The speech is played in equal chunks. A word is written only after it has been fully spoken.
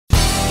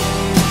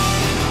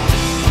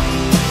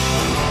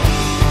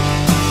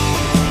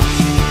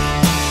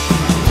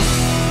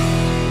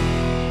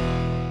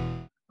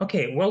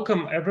Okay,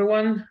 welcome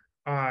everyone.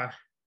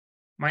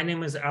 My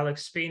name is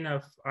Alex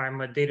Spainov.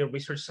 I'm a data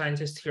research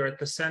scientist here at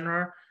the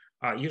center.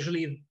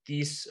 Usually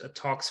these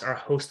talks are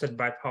hosted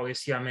by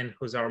Paulius Yamin,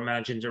 who's our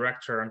managing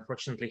director.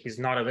 Unfortunately, he's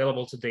not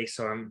available today,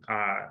 so I'm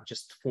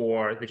just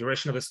for the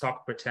duration of this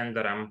talk, pretend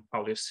that I'm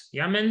Paulius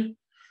Yamin.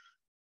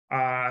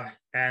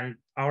 And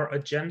our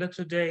agenda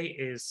today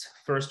is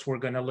first, we're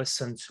going to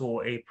listen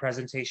to a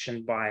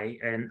presentation by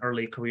an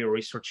early career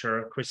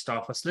researcher,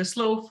 Christofas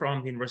Lislow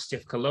from the University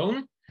of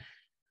Cologne.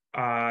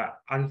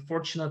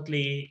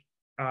 Unfortunately,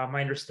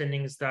 my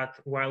understanding is that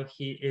while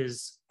he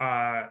is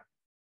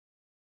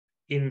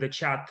in the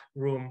chat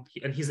room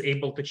and he's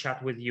able to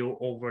chat with you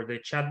over the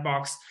chat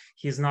box,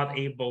 he's not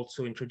able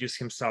to introduce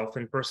himself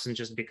in person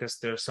just because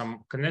there's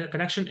some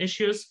connection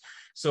issues.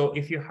 So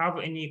if you have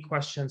any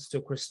questions to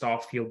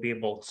Christoph, you'll be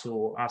able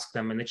to ask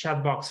them in the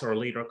chat box or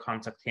later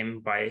contact him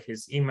by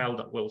his email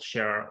that we'll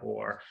share,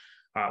 or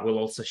we'll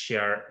also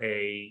share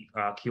a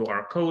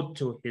QR code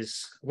to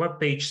his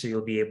webpage, so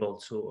you'll be able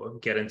to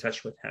get in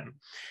touch with him.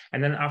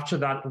 And then after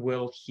that,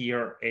 we'll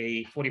hear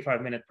a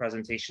 45-minute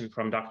presentation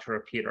from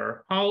Dr.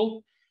 Peter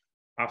Hull,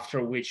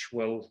 after which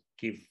we'll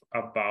give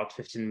about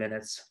 15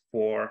 minutes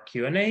for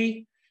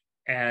Q&A.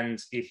 And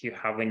if you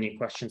have any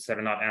questions that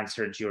are not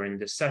answered during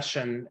this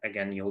session,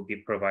 again, you'll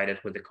be provided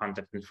with the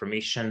contact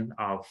information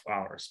of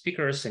our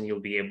speakers, and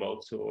you'll be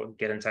able to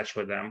get in touch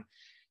with them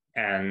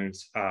and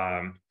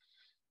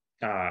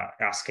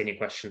ask any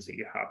questions that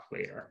you have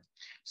later.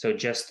 So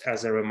just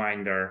as a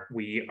reminder,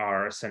 we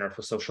are a Center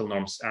for Social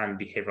Norms and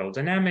Behavioral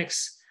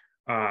Dynamics,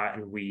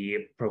 and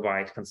we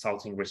provide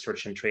consulting,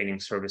 research, and training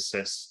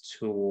services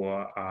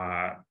to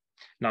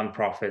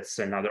nonprofits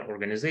and other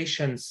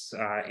organizations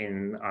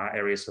in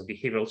areas of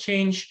behavioral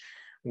change.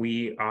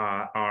 We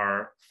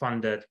are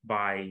funded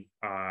by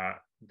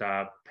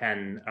the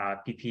Penn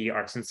PP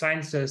Arts and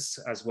Sciences,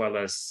 as well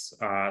as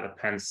the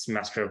Penn's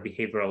Master of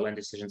Behavioral and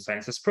Decision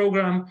Sciences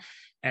program,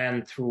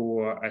 and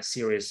through a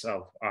series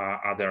of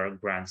other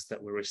grants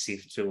that we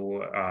receive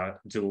to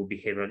do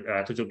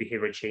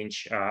behavior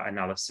change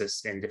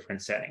analysis in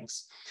different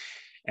settings.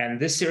 And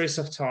this series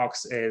of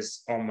talks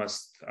is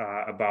almost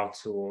about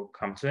to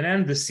come to an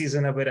end. This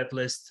season of it, at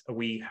least,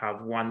 we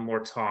have one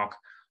more talk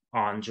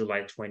on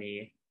July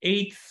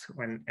 28th,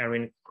 when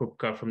Erin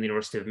Krupka from the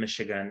University of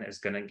Michigan is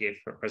going to give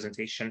her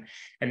presentation.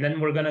 And then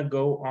we're going to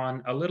go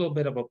on a little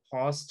bit of a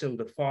pause till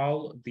the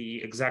fall.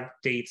 The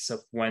exact dates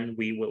of when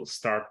we will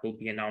start will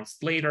be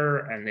announced later.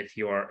 And if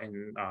you are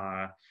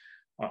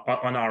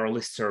on our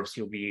listservs,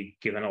 you'll be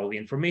given all the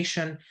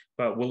information.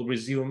 But we'll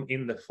resume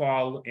in the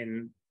fall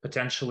in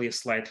potentially a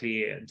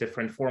slightly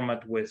different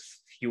format with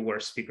fewer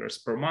speakers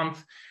per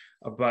month,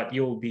 but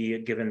you'll be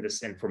given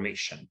this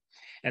information.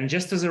 And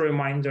just as a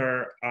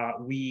reminder,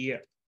 we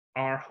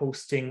are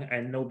hosting a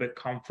NOBIC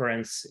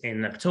conference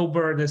in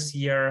October this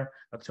year,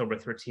 October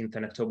 13th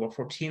and October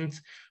 14th,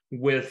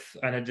 with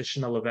an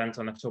additional event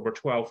on October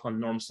 12th on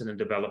norms in a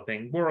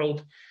developing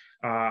world.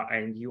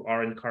 And you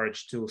are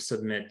encouraged to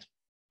submit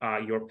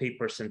your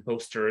papers and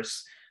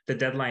posters. The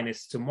deadline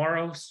is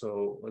tomorrow,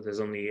 so there's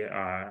only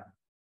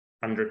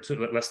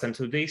less than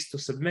 2 days to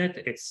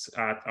submit. It's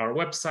at our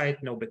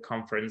website,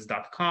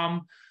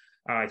 nobicconference.com.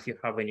 If you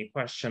have any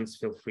questions,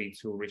 feel free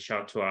to reach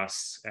out to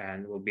us,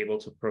 and we'll be able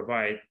to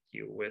provide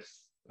you with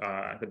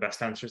the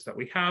best answers that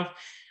we have.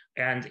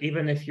 And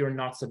even if you're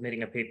not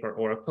submitting a paper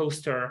or a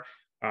poster,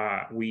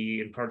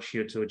 we encourage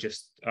you to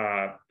just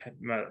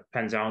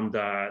pen down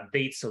the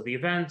dates of the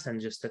event and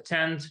just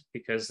attend,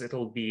 because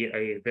it'll be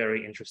a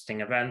very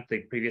interesting event. The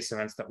previous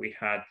events that we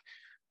had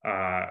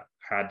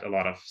had a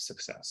lot of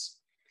success.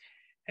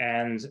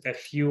 And a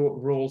few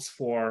rules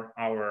for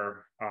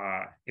our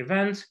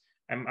event.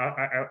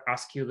 I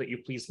ask you that you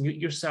please mute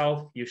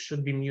yourself. You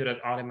should be muted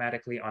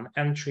automatically on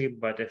entry,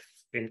 but if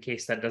in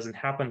case that doesn't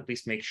happen,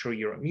 please make sure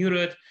you're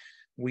muted.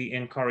 We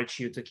encourage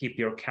you to keep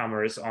your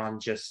cameras on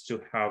just to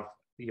have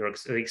the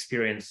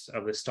experience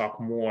of this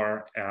talk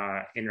more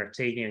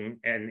entertaining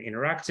and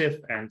interactive,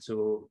 and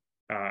to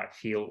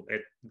feel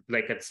it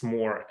like it's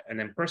more an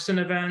in-person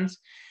event.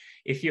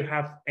 If you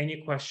have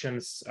any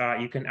questions,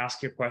 you can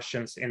ask your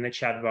questions in the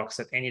chat box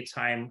at any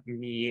time.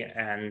 Me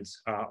and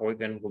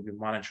Eugen will be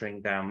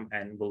monitoring them,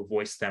 and will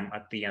voice them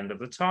at the end of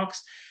the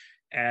talks.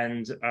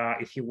 And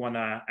if you want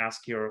to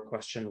ask your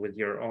question with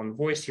your own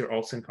voice, you're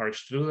also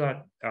encouraged to do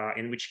that,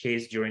 in which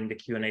case during the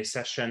Q&A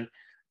session,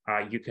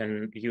 you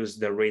can use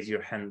the raise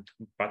your hand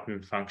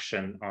button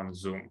function on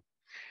Zoom.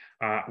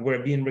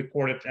 We're being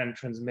recorded and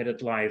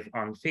transmitted live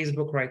on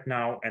Facebook right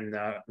now, and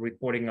the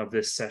recording of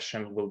this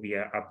session will be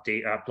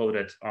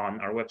uploaded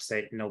on our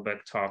website,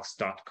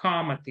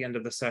 nobectalks.com, at the end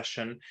of the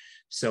session.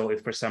 So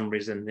if for some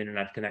reason the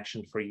internet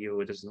connection for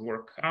you doesn't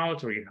work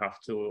out, or you have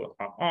to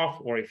hop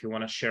off, or if you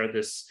want to share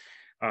this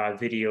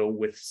video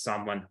with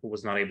someone who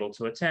was not able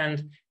to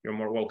attend, you're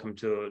more welcome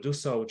to do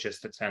so.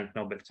 Just attend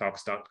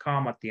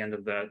nobectalks.com at the end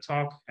of the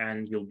talk,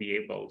 and you'll be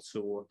able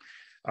to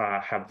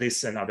have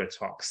this and other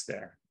talks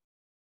there.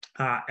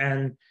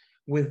 And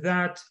with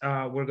that,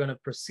 we're going to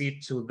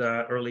proceed to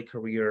the early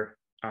career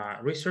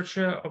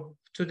researcher of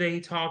today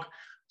talk.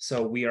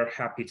 So we are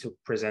happy to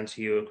present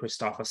to you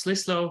Christopher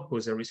Slislow, who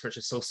is a research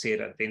associate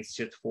at the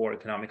Institute for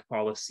Economic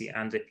Policy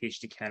and a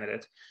PhD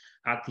candidate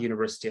at the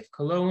University of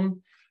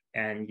Cologne.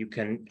 And you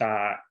can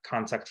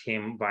contact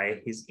him by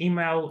his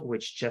email,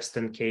 which, just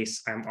in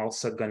case, I'm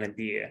also going to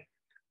be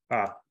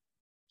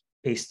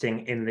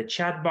pasting in the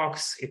chat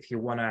box if you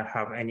want to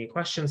have any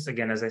questions.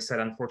 Again, as I said,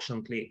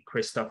 unfortunately,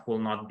 Christoph will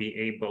not be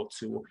able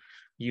to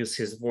use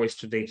his voice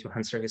today to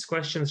answer his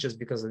questions just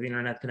because of the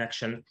internet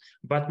connection.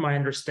 But my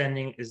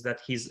understanding is that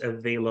he's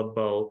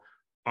available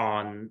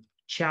on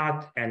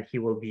chat and he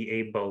will be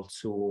able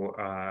to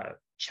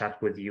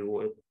chat with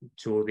you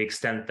to the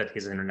extent that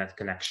his internet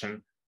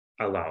connection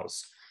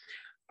allows.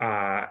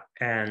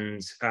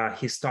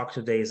 His talk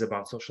today is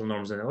about social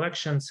norms and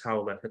elections,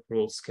 how elected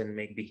rules can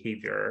make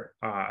behavior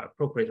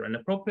appropriate or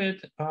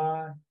inappropriate.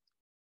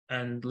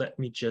 And let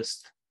me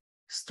just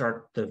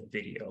start the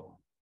video.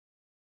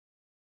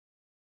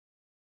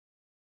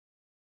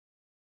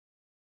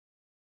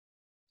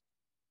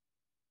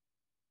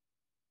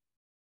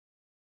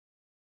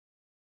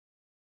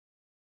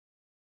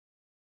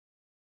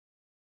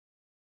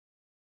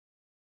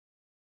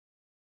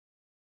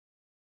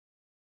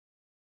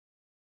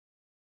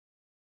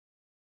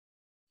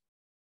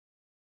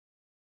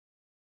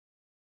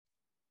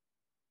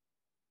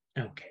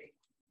 Okay.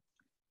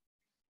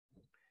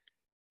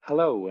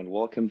 Hello and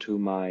welcome to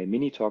my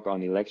mini talk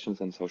on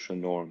elections and social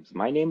norms.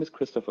 My name is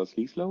Christopher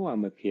Slislow.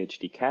 I'm a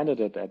PhD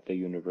candidate at the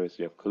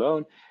University of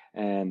Cologne,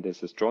 and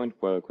this is joint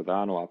work with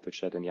Arno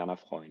Apfelstedt and Jana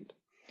Freund.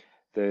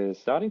 The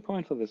starting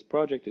point for this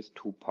project is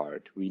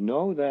two-part. We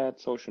know that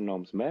social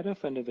norms matter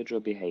for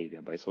individual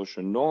behavior. By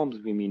social norms,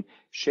 we mean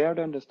shared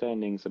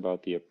understandings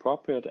about the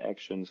appropriate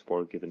actions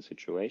for a given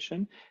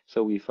situation.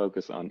 So we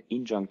focus on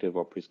injunctive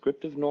or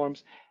prescriptive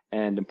norms.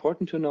 And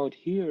important to note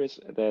here is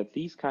that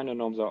these kind of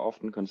norms are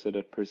often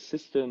considered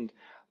persistent,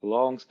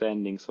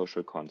 long-standing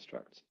social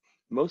constructs.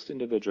 Most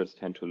individuals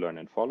tend to learn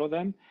and follow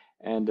them,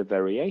 and the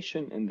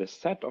variation in the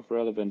set of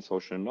relevant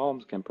social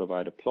norms can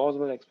provide a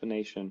plausible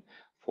explanation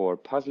for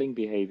puzzling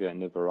behavior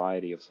in a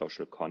variety of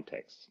social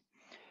contexts.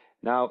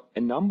 Now,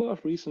 a number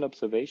of recent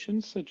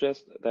observations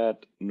suggest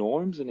that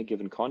norms in a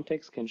given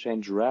context can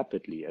change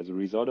rapidly as a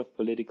result of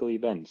political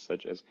events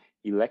such as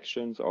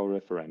elections or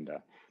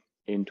referenda.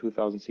 In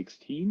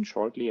 2016,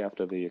 shortly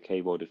after the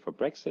UK voted for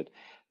Brexit,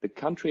 the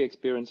country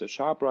experienced a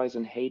sharp rise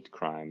in hate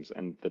crimes,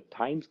 and the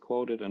Times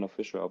quoted an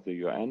official of the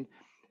UN: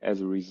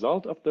 as a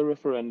result of the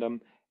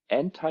referendum,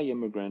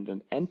 anti-immigrant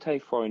and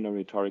anti-foreigner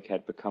rhetoric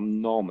had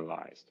become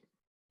normalized.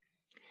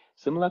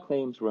 Similar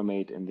claims were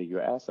made in the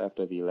US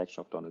after the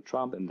election of Donald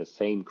Trump in the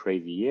same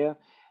crazy year.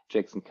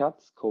 Jackson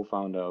Katz,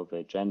 co-founder of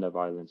a gender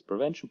violence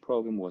prevention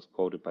program, was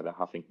quoted by the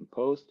Huffington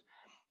Post: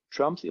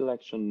 Trump's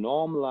election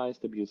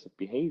normalized abusive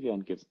behavior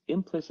and gives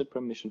implicit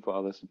permission for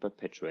others to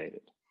perpetuate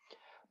it.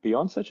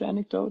 Beyond such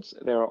anecdotes,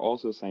 there are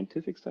also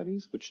scientific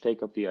studies which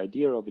take up the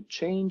idea of a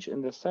change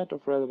in the set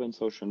of relevant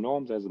social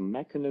norms as a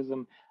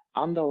mechanism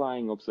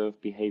underlying observed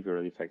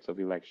behavioral effects of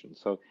elections.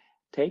 So,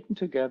 taken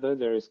together,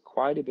 there is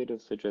quite a bit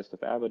of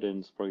suggestive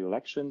evidence for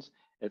elections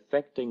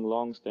affecting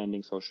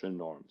long-standing social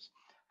norms.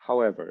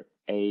 However,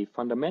 a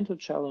fundamental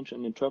challenge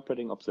in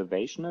interpreting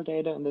observational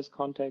data in this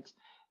context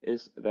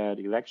is that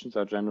elections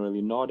are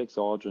generally not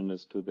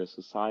exogenous to the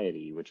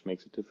society, which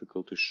makes it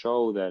difficult to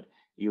show that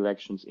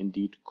elections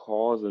indeed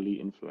causally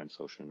influence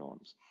social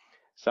norms.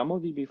 Some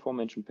of the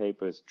before-mentioned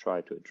papers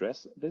try to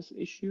address this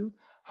issue.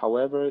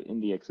 However, in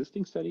the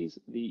existing studies,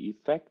 the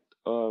effect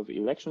of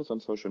elections on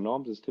social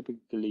norms is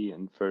typically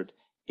inferred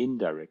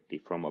indirectly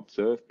from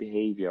observed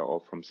behavior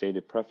or from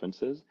stated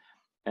preferences.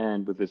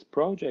 And with this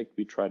project,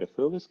 we try to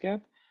fill this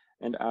gap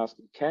and ask,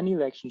 can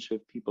elections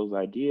shift people's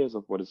ideas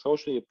of what is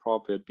socially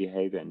appropriate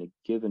behavior in a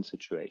given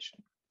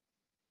situation?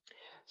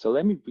 So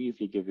let me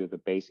briefly give you the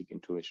basic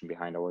intuition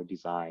behind our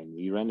design.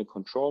 We ran a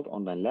controlled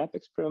online lab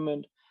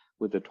experiment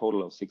with a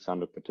total of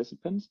 600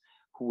 participants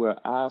who were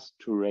asked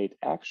to rate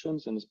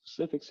actions in a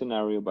specific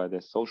scenario by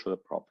their social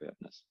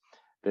appropriateness.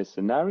 The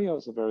scenario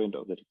is a variant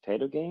of the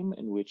dictator game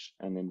in which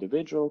an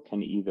individual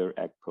can either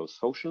act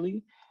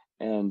pro-socially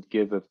and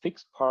give a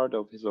fixed part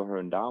of his or her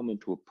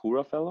endowment to a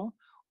poorer fellow,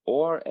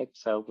 or act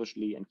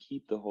selfishly and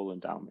keep the whole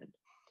endowment.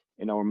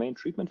 In our main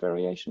treatment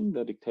variation,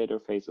 the dictator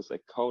faces a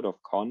code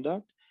of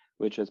conduct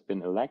which has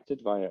been elected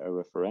via a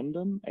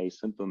referendum, a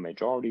simple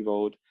majority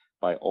vote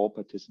by all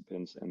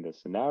participants in the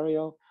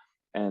scenario.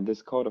 And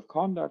this code of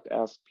conduct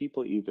asks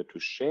people either to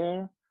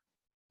share,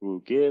 rule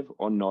give,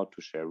 or not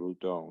to share, rule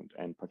don't.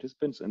 And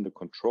participants in the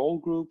control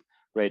group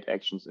rate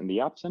actions in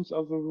the absence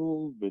of a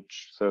rule,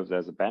 which serves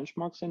as a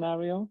benchmark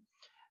scenario.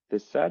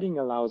 This setting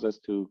allows us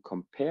to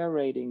compare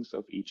ratings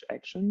of each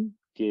action,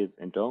 give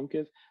and don't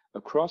give,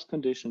 across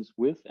conditions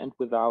with and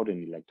without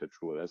an elected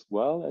rule, as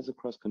well as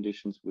across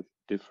conditions with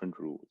different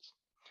rules.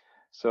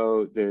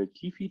 So the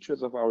key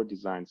features of our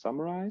design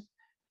summarized.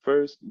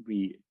 First,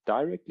 we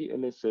directly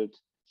elicit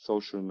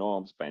social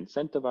norms by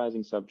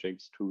incentivizing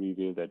subjects to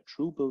reveal their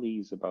true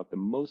beliefs about the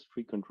most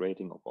frequent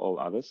rating of all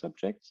other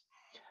subjects.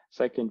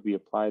 Second, we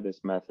apply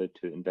this method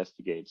to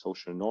investigate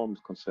social norms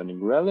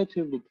concerning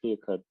relatively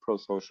clear-cut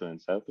pro-social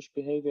and selfish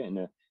behavior in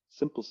a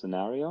simple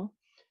scenario.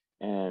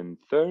 And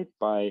third,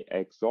 by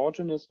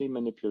exogenously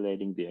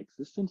manipulating the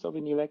existence of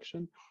an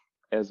election,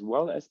 as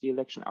well as the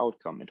election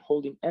outcome, and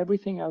holding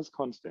everything else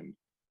constant.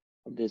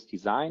 This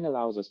design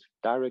allows us to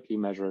directly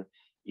measure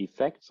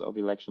effects of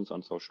elections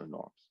on social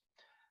norms.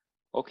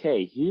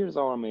 Okay, here's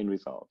our main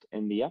result.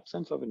 In the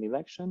absence of an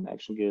election,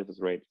 action give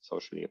is rated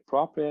socially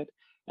appropriate,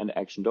 and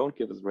action don't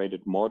give is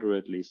rated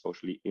moderately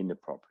socially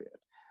inappropriate.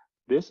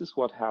 This is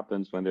what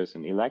happens when there's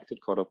an elected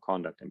code of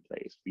conduct in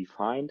place. We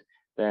find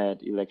that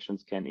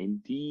elections can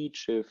indeed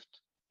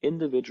shift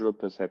individual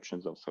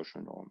perceptions of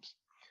social norms.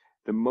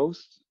 The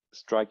most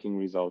striking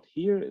result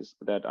here is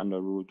that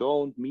under rule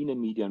don't, mean and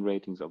median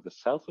ratings of the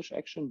selfish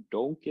action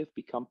don't give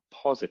become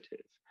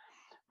positive.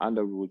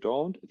 Under rule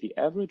don't, the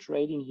average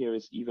rating here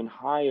is even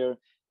higher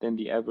than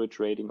the average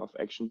rating of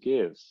action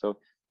gives. So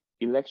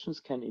elections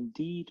can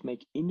indeed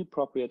make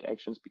inappropriate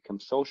actions become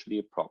socially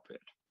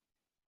appropriate.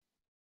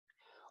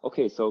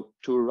 Okay, so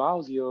to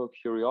arouse your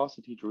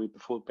curiosity to read the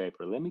full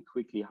paper, let me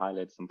quickly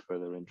highlight some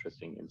further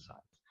interesting insights.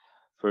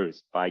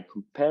 First, by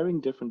comparing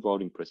different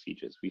voting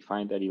procedures, we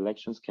find that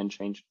elections can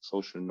change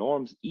social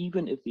norms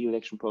even if the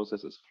election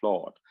process is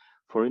flawed.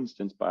 For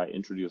instance, by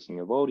introducing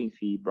a voting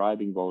fee,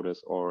 bribing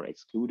voters, or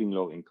excluding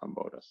low-income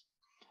voters.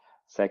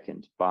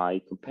 Second, by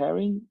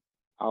comparing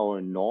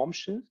our norm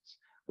shifts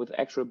with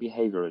actual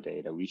behavioral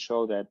data, we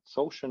show that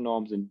social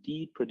norms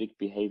indeed predict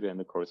behavior in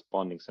the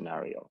corresponding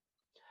scenario.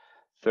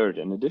 Third,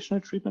 an additional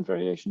treatment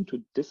variation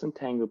to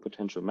disentangle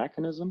potential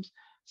mechanisms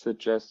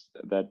suggests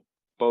that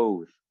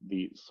both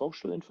the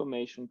social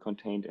information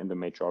contained in the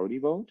majority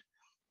vote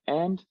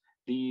and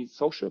the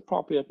social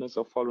appropriateness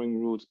of following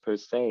rules per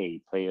se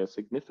play a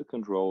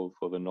significant role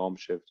for the norm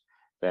shift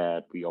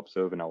that we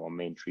observe in our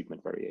main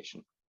treatment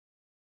variation.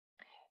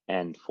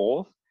 And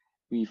fourth,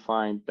 we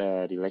find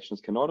that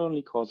elections can not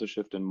only cause a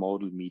shift in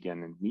modal,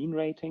 median, and mean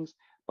ratings,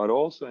 but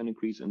also an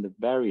increase in the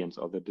variance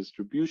of the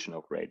distribution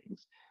of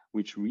ratings,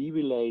 which we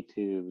relate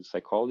to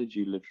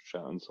psychology,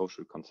 literature, and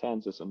social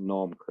consensus and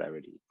norm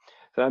clarity.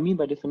 So I mean,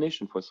 by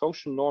definition, for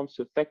social norms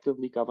to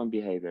effectively govern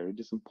behavior, it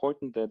is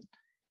important that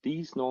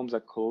these norms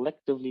are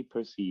collectively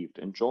perceived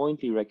and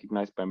jointly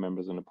recognized by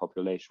members in the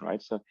population,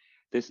 right? So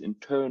this in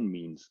turn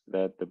means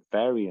that the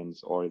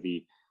variance or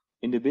the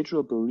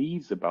individual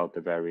beliefs about the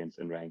variance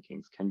in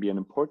rankings can be an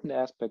important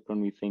aspect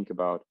when we think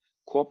about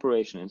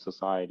cooperation in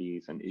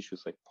societies and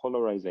issues like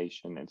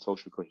polarization and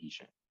social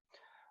cohesion.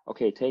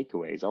 Okay,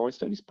 takeaways. Our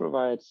studies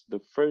provides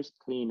the first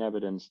clean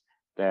evidence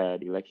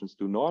that elections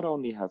do not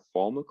only have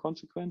formal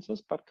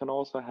consequences, but can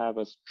also have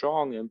a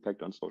strong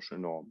impact on social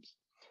norms.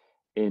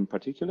 In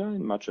particular,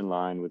 and much in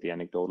line with the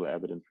anecdotal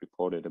evidence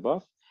reported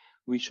above,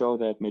 we show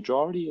that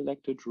majority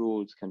elected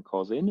rules can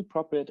cause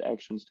inappropriate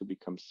actions to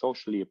become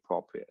socially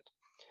appropriate.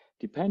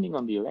 Depending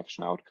on the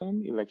election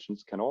outcome,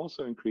 elections can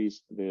also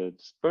increase the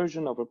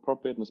dispersion of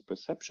appropriateness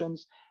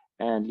perceptions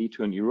and lead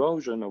to an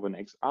erosion of an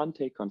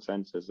ex-ante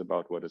consensus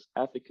about what is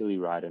ethically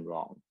right and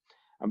wrong.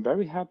 I'm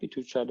very happy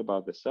to chat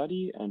about the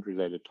study and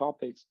related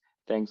topics.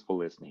 Thanks for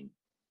listening.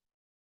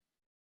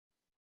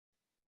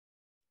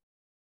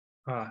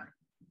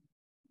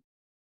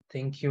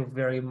 Thank you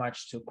very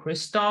much to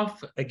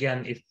Christoph.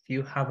 Again, if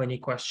you have any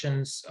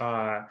questions,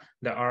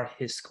 there are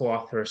his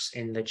co-authors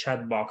in the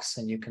chat box,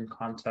 and you can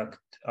contact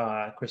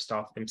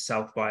Christoph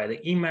himself via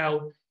the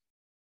email.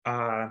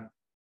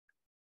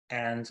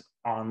 And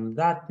on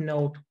that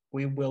note,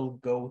 we will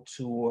go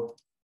to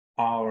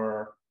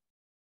our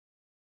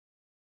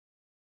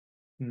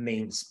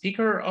main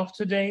speaker of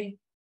today.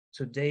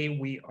 Today,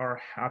 we are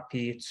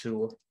happy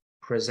to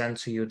present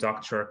to you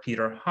Dr.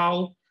 Peter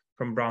Hall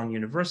from Brown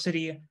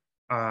University.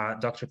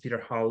 Dr. Peter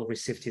Hall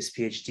received his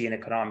PhD in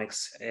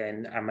economics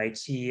in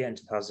MIT in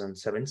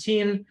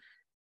 2017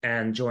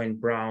 and joined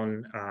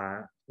Brown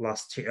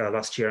last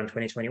year in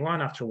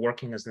 2021 after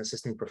working as an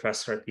assistant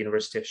professor at the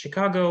University of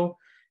Chicago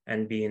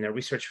and being a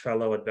research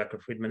fellow at Becker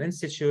Friedman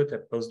Institute, a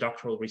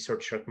postdoctoral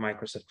researcher at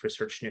Microsoft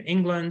Research New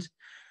England.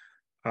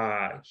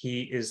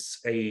 He is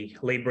a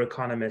labor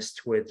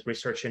economist with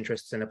research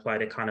interests in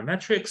applied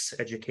econometrics,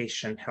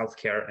 education,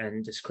 healthcare,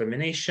 and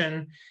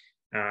discrimination,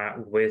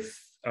 with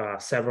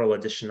several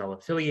additional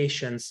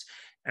affiliations.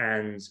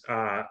 And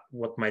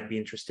what might be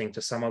interesting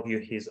to some of you,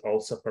 he's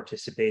also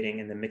participating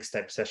in the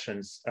mixtape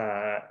sessions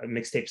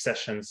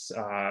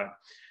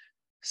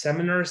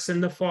seminars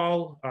in the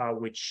fall,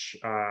 which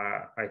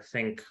I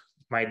think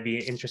might be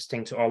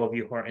interesting to all of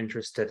you who are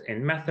interested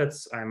in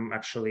methods. I'm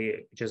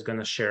actually just going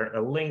to share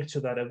a link to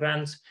that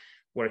event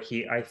where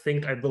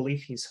I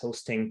believe he's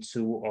hosting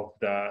two of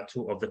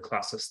the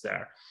classes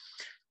there.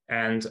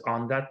 And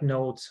on that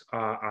note,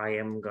 I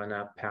am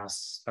gonna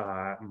pass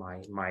my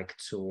mic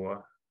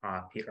to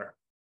Peter.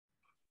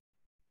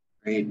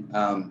 Great,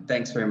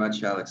 thanks very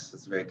much, Alex.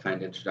 That's a very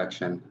kind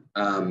introduction.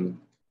 I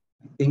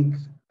think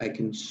I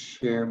can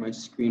share my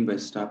screen by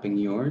stopping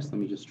yours.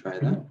 Let me just try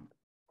that.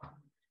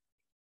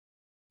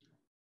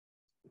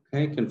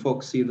 Okay, can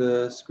folks see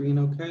the screen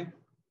okay?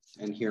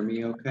 And hear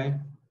me okay?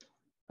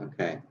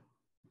 Okay,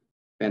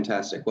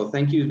 fantastic. Well,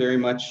 thank you very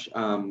much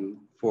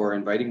for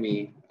inviting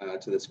me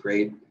to this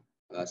great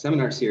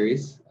seminar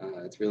series.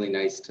 It's really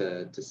nice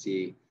to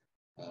see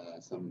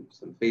some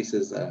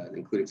faces,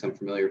 including some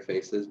familiar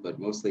faces, but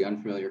mostly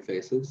unfamiliar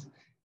faces.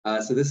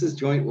 So this is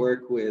joint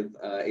work with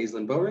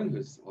Aislinn Bohren,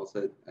 who's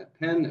also at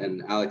Penn,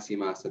 and Alex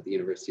Imas at the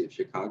University of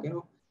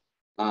Chicago.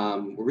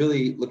 We're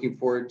really looking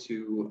forward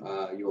to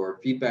your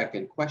feedback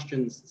and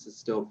questions. This is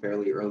still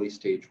fairly early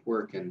stage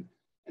work, and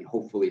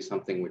hopefully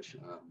something which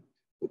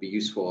will be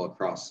useful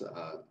across sort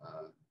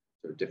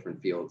of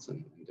different fields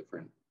and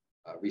different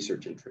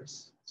research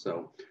interests.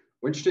 So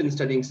we're interested in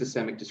studying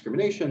systemic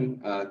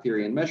discrimination,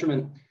 theory and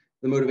measurement.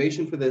 The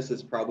motivation for this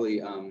is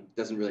probably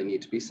doesn't really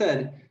need to be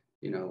said.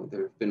 You know,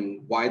 there have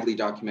been widely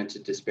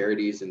documented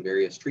disparities in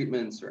various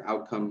treatments or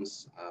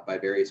outcomes by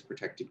various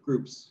protected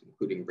groups,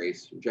 including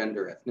race and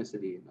gender,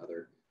 ethnicity, and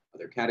other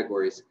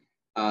categories.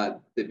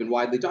 They've been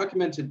widely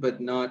documented,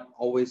 but not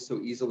always so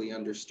easily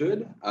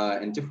understood.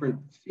 And different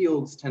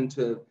fields tend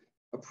to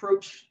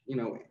approach, you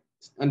know,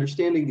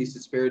 understanding these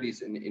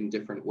disparities in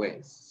different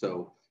ways.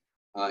 So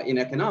in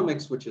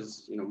economics, which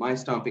is, you know, my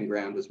stomping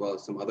ground, as well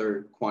as some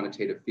other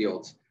quantitative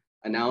fields,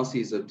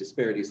 analyses of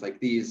disparities like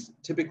these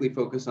typically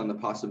focus on the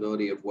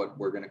possibility of what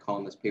we're going to call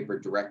in this paper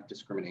direct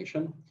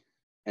discrimination.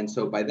 And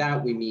so by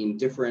that, we mean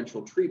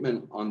differential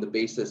treatment on the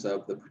basis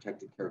of the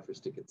protected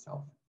characteristic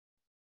itself.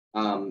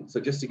 So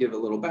just to give a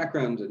little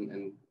background,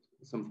 and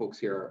some folks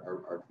here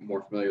are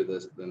more familiar with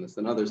this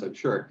than others, I'm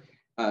sure.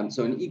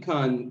 So in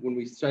econ, when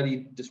we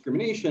study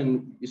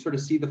discrimination, you sort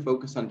of see the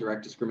focus on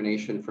direct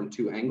discrimination from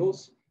two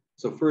angles.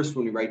 So first,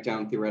 when we write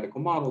down theoretical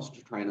models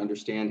to try and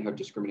understand how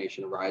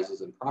discrimination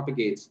arises and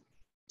propagates,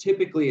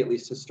 typically, at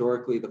least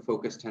historically, the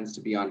focus tends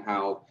to be on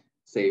how,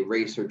 say,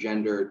 race or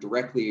gender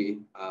directly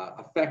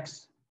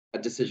affects a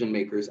decision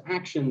maker's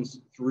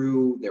actions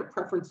through their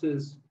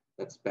preferences.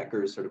 That's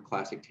Becker's sort of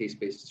classic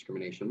taste-based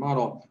discrimination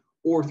model,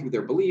 or through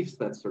their beliefs.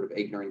 That's sort of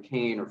Aigner and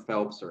Kane or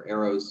Phelps or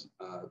Arrow's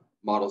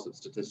models of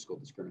statistical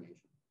discrimination.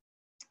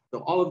 So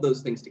all of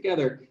those things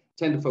together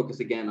tend to focus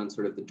again on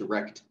sort of the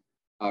direct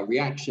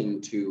reaction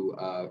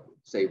to,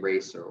 say,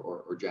 race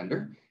or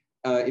gender.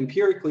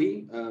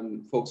 Empirically,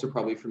 folks are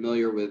probably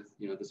familiar with,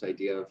 you know, this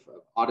idea of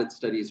audit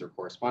studies or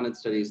correspondence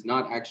studies,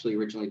 not actually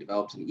originally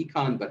developed in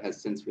econ, but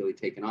has since really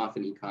taken off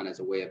in econ as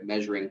a way of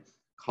measuring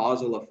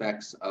causal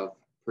effects of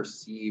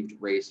perceived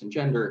race and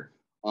gender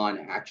on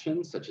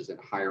actions, such as in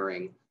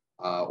hiring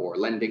or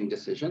lending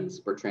decisions.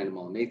 Bertrand and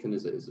Mullin-Nathan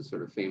is a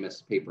sort of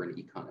famous paper in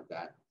econ of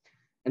that.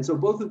 And so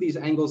both of these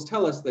angles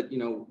tell us that, you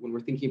know, when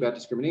we're thinking about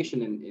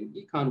discrimination in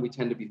econ, we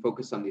tend to be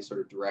focused on these sort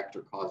of direct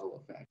or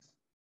causal effects.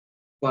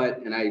 But,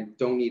 and I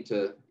don't need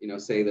to, you know,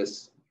 say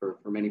this for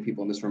many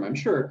people in this room, I'm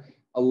sure,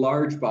 a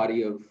large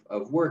body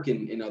of work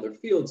in other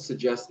fields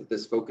suggests that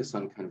this focus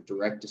on kind of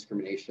direct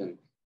discrimination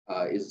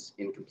is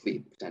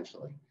incomplete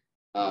potentially.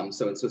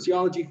 So in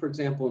sociology, for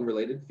example, in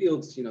related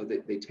fields, you know,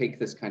 they take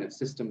this kind of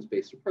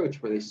systems-based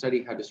approach where they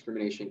study how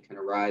discrimination can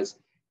arise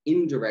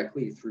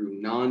indirectly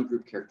through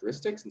non-group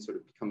characteristics and sort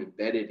of become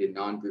embedded in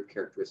non-group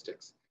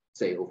characteristics,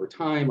 say over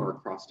time or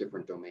across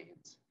different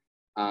domains.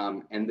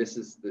 And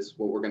this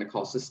what we're going to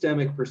call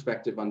systemic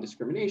perspective on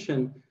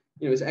discrimination,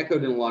 you know, is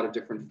echoed in a lot of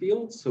different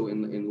fields. So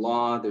in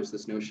law, there's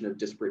this notion of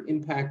disparate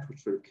impact,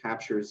 which sort of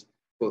captures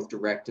both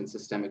direct and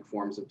systemic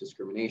forms of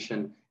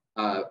discrimination.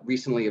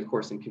 Recently, of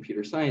course, in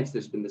computer science,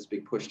 there's been this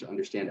big push to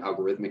understand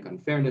algorithmic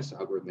unfairness,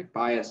 algorithmic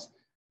bias,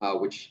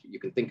 which you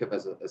can think of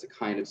as a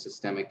kind of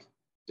systemic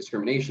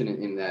discrimination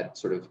in that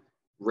sort of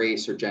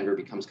race or gender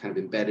becomes kind of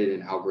embedded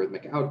in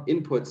algorithmic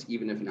inputs,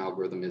 even if an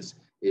algorithm is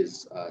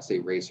say,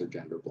 race or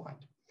gender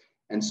blind.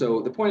 And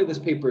so the point of this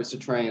paper is to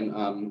try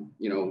and,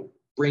 you know,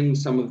 bring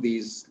some of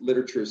these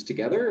literatures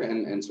together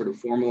and sort of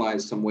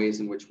formalize some ways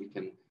in which we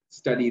can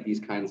study these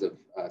kinds of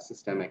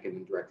systemic and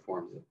indirect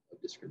forms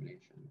of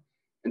discrimination.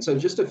 And so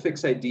just to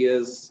fix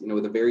ideas, you know,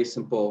 with a very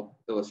simple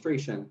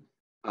illustration,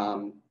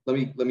 let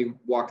me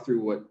walk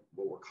through what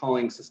we're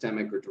calling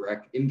systemic or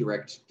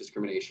indirect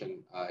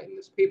discrimination in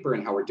this paper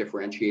and how we're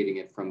differentiating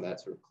it from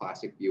that sort of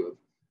classic view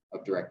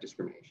of direct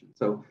discrimination.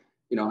 So,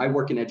 you know, I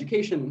work in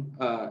education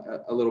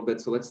a little bit,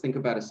 so let's think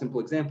about a simple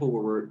example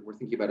where we're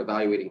thinking about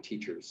evaluating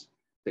teachers,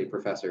 say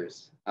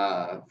professors,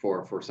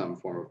 for some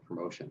form of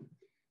promotion.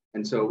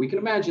 And so we can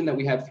imagine that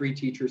we have 3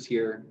 teachers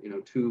here, you know,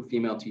 2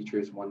 female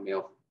teachers, 1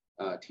 male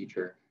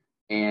teacher.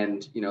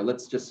 And, you know,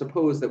 let's just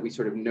suppose that we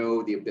sort of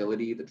know the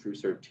ability, the true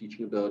sort of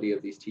teaching ability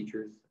of these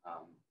teachers.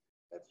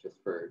 That's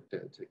just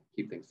to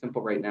keep things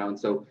simple right now. And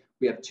so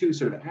we have 2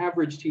 sort of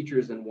average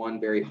teachers and 1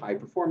 very high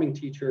performing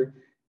teacher.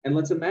 And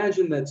let's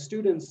imagine that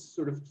students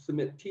sort of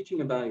submit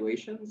teaching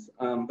evaluations,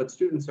 but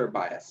students are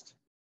biased.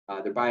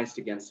 They're biased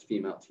against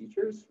female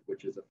teachers,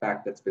 which is a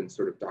fact that's been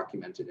sort of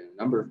documented in a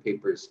number of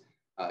papers,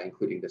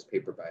 including this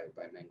paper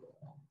by Mengel.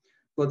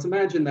 So let's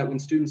imagine that when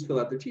students fill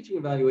out their teaching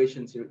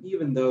evaluations, you know,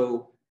 even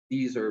though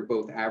these are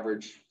both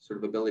average sort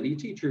of ability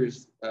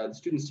teachers, the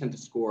students tend to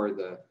score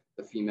the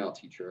female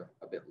teacher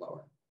a bit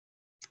lower.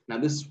 Now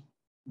this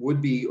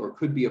would be or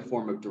could be a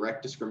form of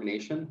direct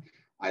discrimination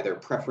either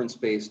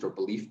preference-based or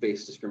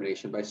belief-based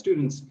discrimination by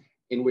students,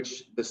 in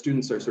which the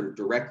students are sort of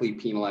directly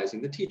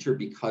penalizing the teacher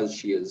because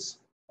she is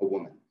a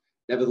woman.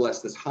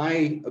 Nevertheless, this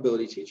high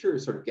ability teacher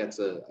sort of gets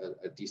a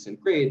decent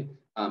grade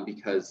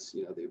because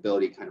the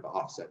ability kind of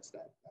offsets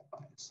that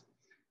bias.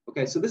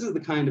 Okay, so this is the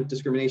kind of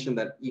discrimination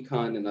that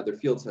econ and other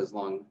fields has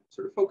long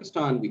sort of focused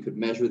on. We could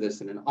measure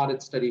this in an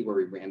audit study where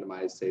we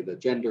randomize, say, the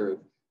gender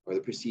or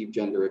the perceived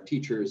gender of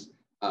teachers,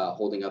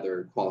 holding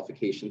other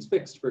qualifications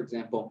fixed, for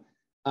example.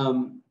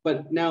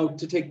 But now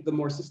to take the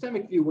more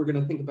systemic view, we're going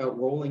to think about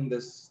rolling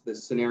this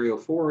scenario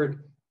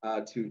forward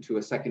to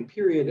a second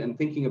period and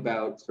thinking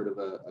about sort of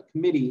a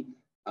committee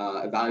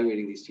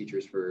evaluating these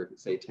teachers for,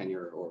 say,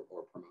 tenure or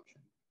promotion.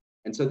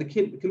 And so the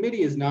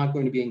committee is not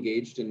going to be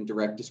engaged in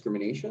direct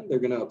discrimination. They're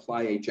going to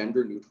apply a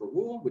gender neutral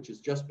rule, which is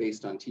just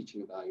based on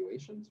teaching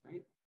evaluations,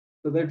 right?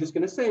 So they're just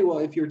going to say, well,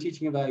 if your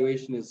teaching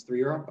evaluation is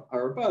 3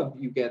 or above,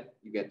 you get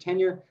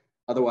tenure.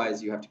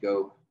 Otherwise, you have to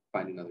go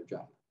find another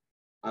job.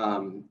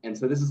 And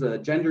so this is a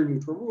gender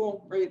neutral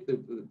rule, right?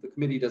 The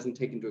committee doesn't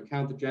take into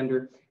account the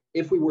gender.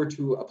 If we were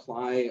to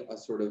apply a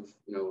sort of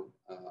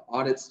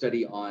audit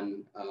study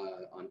on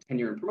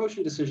tenure and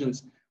promotion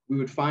decisions, we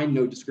would find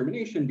no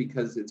discrimination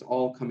because it's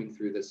all coming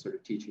through this sort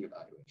of teaching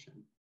evaluation.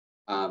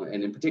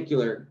 And in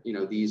particular,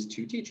 these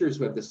two teachers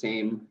who have the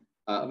same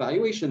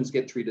evaluations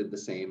get treated the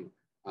same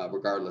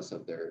regardless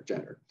of their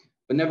gender.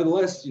 But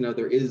nevertheless,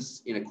 there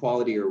is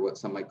inequality or what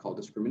some might call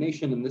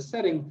discrimination in this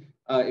setting.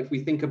 If we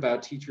think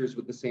about teachers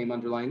with the same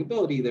underlying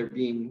ability, they're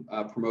being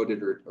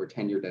promoted or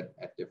tenured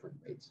at different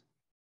rates.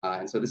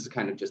 And so this is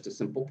kind of just a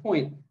simple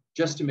point,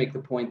 just to make the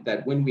point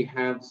that when we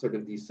have sort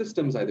of these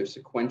systems, either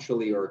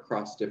sequentially or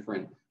across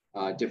different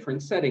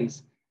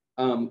settings,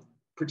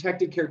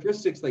 protected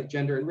characteristics like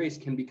gender and race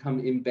can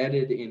become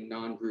embedded in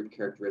non-group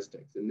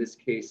characteristics. In this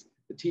case,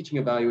 the teaching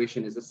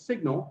evaluation is a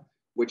signal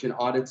which an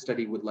audit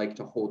study would like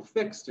to hold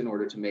fixed in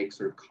order to make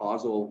sort of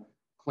causal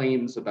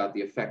claims about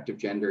the effect of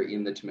gender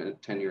in the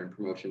tenure and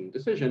promotion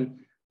decision.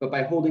 But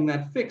by holding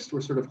that fixed,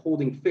 we're sort of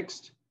holding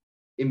fixed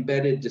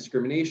embedded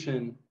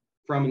discrimination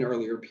from an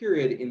earlier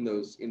period in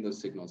those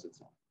signals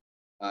itself.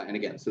 And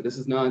again, so this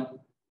is not,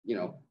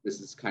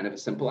 this is kind of a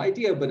simple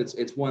idea, but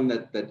it's one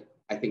that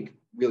I think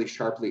really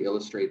sharply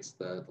illustrates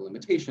the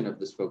limitation of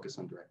this focus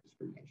on direct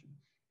discrimination.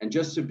 And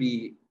just to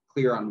be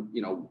clear on,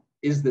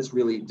 is this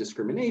really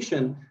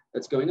discrimination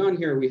that's going on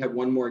here? We have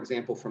one more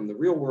example from the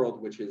real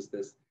world, which is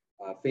this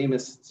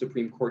famous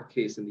Supreme Court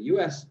case in the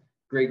US,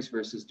 Griggs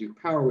versus Duke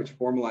Power, which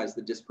formalized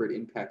the disparate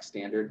impact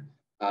standard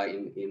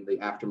in the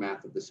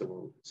aftermath of the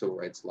civil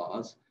rights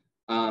laws.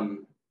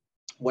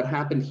 What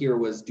happened here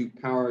was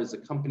Duke Power is a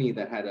company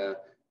that had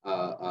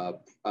a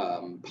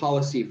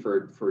policy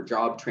for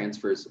job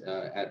transfers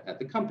at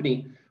the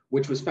company,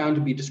 which was found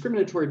to be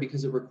discriminatory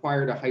because it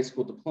required a high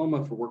school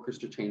diploma for workers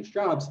to change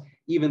jobs,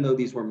 even though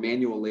these were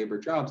manual labor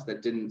jobs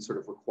that didn't sort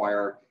of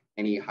require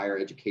any higher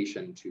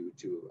education to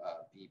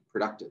be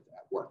productive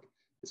at work.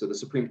 And so the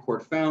Supreme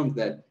Court found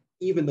that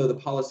even though the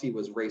policy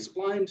was race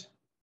blind,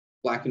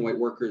 Black and white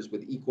workers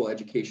with equal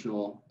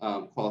educational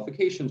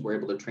qualifications were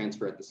able to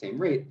transfer at the same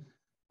rate.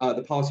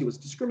 The policy was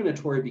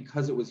discriminatory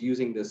because it was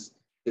using this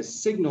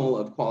signal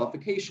of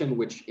qualification,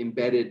 which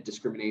embedded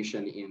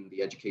discrimination in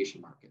the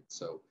education market.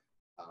 So,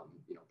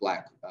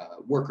 Black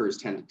workers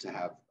tended to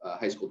have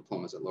high school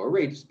diplomas at lower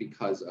rates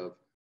because of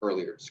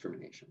earlier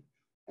discrimination.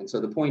 And so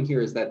the point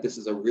here is that this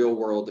is a real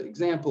world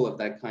example of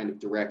that kind of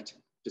direct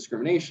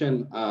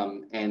discrimination.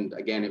 And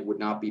again, it would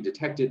not be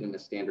detected in a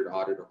standard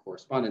audit or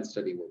correspondence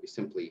study where we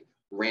simply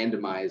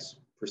randomize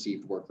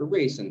perceived worker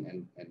race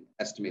and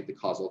estimate the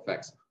causal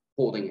effects,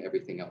 holding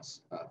everything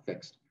else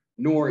fixed.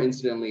 Nor,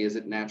 incidentally, is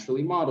it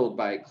naturally modeled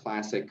by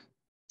classic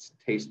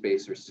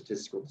taste-based or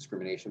statistical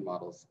discrimination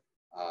models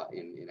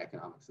in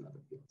economics and other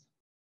fields.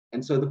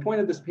 And so the point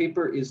of this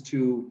paper is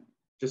to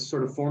just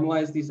sort of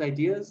formalize these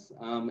ideas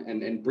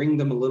and bring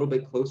them a little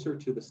bit closer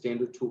to the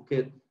standard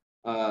toolkit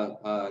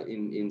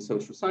in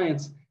social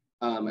science,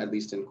 at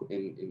least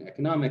in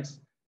economics.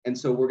 And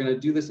so we're going to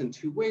do this in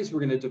two ways. We're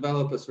going to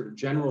develop a sort of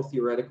general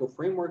theoretical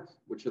framework,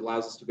 which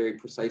allows us to very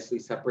precisely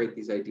separate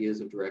these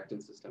ideas of direct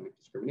and systemic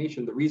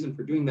discrimination. The reason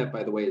for doing that,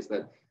 by the way, is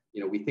that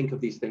we think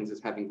of these things as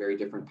having very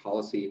different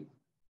policy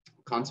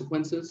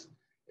consequences.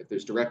 If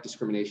there's direct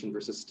discrimination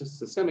versus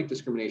systemic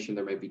discrimination,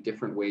 there might be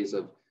different ways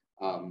of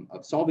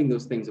solving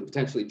those things and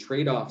potentially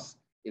trade-offs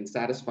in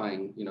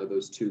satisfying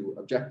those two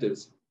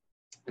objectives.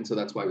 And so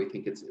that's why we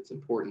think it's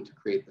important to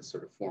create this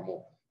sort of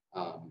formal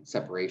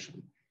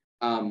separation.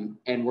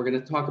 And we're going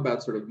to talk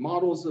about sort of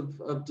models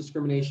of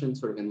discrimination,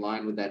 sort of in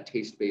line with that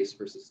taste-based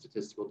versus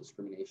statistical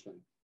discrimination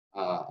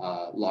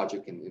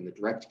logic in the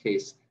direct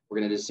case. We're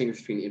going to distinguish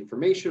between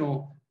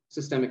informational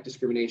systemic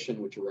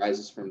discrimination, which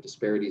arises from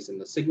disparities in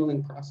the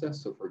signaling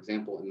process. So for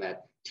example, in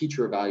that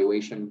teacher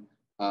evaluation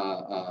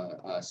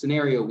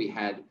scenario, we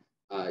had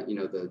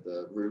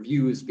the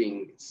reviews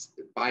being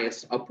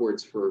biased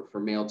upwards for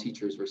male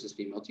teachers versus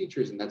female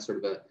teachers. And that's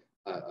sort of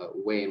a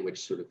way in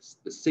which sort of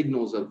the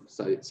signals of,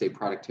 say,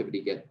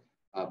 productivity get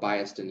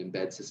biased and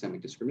embed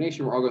systemic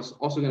discrimination. We're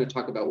also going to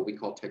talk about what we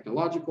call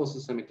technological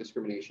systemic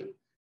discrimination,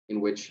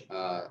 in which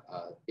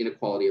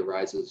inequality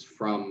arises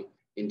from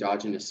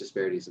endogenous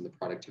disparities in the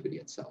productivity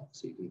itself.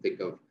 So you can think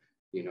of,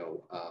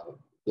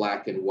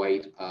 Black and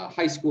white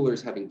high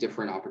schoolers having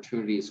different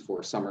opportunities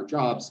for summer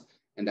jobs,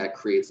 and that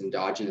creates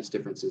endogenous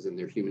differences in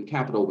their human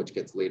capital, which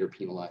gets later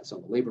penalized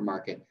on the labor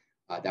market.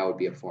 That would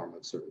be a form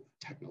of sort of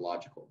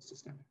technological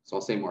systemic. So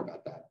I'll say more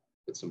about that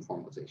with some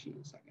formalization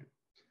in a second.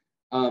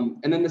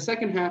 And then the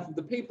second half of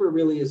the paper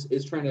really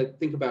is trying to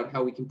think about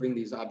how we can bring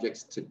these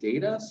objects to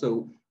data.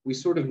 So we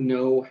sort of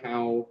know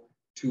how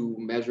to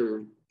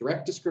measure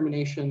direct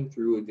discrimination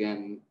through,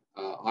 again,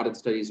 audit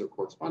studies or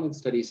correspondence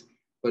studies,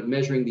 but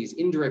measuring these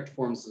indirect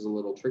forms is a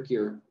little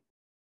trickier.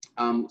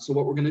 So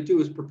what we're going to do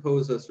is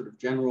propose a sort of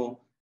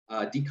general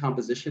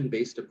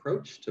decomposition-based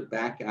approach to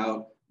back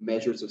out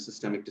measures of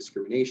systemic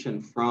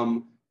discrimination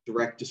from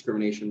direct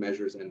discrimination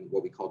measures and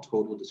what we call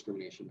total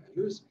discrimination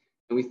measures.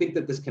 And we think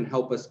that this can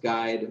help us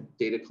guide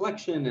data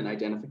collection and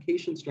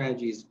identification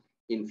strategies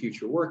in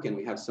future work. And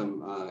we have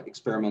some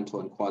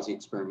experimental and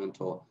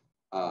quasi-experimental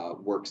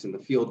works in the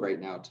field right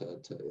now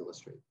to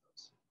illustrate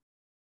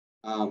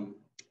those.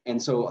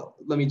 And so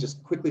let me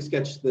just quickly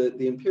sketch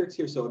the empirics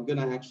here. So I'm going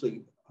to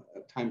actually,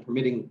 time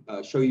permitting,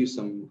 show you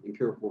some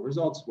empirical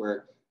results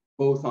where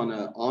both on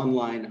an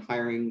online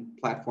hiring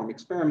platform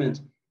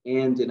experiment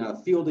and in a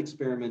field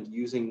experiment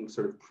using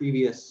sort of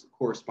previous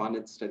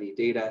correspondence study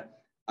data,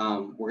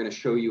 we're going to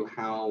show you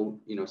how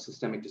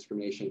systemic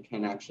discrimination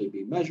can actually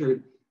be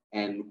measured.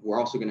 And we're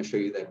also going to show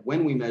you that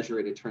when we measure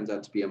it, it turns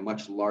out to be a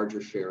much larger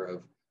share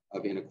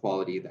of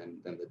inequality than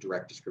the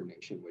direct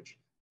discrimination, which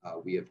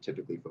we have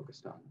typically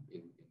focused on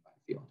in my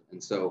field.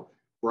 And so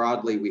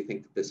broadly, we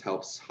think that this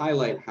helps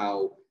highlight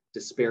how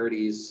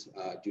disparities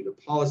due to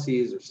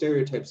policies or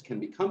stereotypes can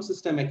become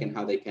systemic and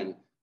how they can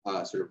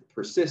sort of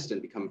persist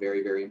and become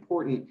very, very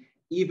important,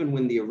 even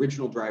when the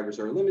original drivers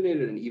are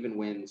eliminated and even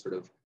when sort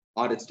of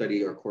audit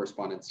study or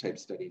correspondence type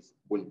studies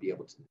wouldn't be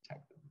able to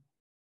detect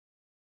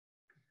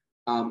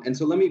them. And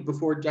so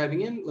before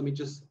diving in, let me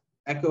just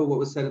echo what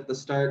was said at the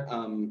start.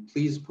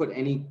 Please put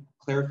any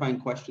clarifying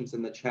questions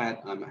in the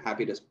chat. I'm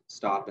happy to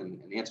stop and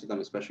answer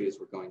them, especially as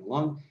we're going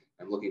along.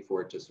 I'm looking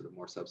forward to sort of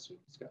more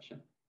substantive discussion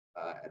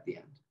at the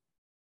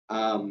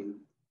end.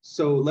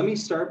 So let me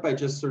start by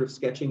just sort of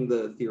sketching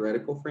the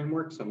theoretical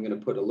framework. So I'm going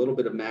to put a little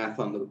bit of math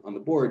on the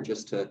board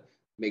just to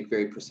make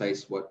very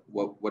precise what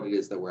it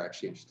is that we're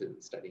actually interested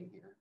in studying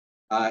here.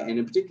 And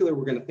in particular,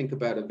 we're going to think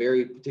about a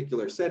very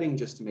particular setting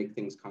just to make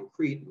things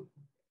concrete, and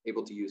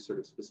able to use sort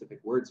of specific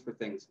words for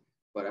things.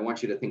 But I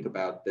want you to think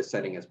about this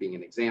setting as being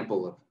an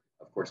example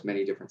of course,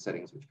 many different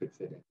settings which could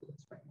fit into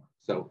this framework.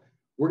 So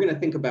we're going to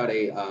think about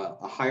a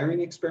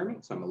hiring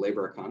experiment. So I'm a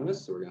labor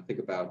economist, so we're going to think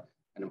about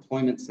an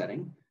employment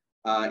setting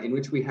in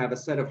which we have a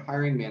set of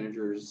hiring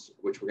managers,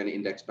 which we're going to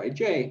index by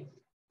J,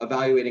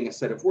 evaluating a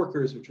set of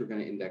workers, which we're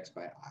going to index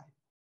by I.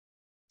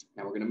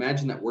 Now we're going to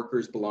imagine that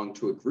workers belong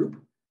to a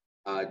group,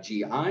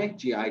 GI.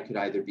 GI could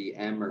either be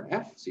M or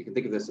F, so you can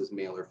think of this as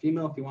male or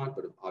female if you want,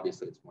 but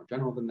obviously it's more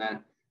general than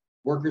that.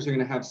 Workers are going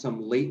to have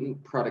some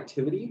latent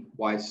productivity,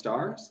 Y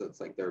star, so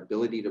it's like their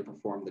ability to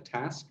perform the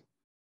task.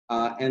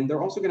 And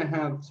they're also going to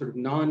have sort of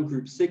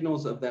non-group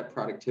signals of that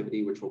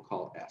productivity, which we'll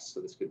call S. So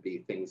this could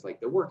be things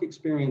like their work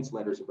experience,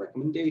 letters of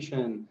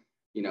recommendation,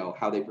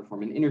 how they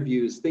perform in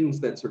interviews, things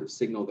that sort of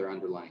signal their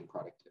underlying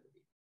productivity.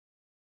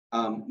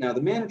 Now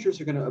the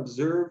managers are going to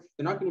observe,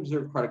 they're not going to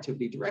observe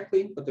productivity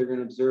directly, but they're going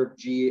to observe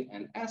G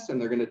and S, and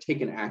they're going to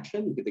take an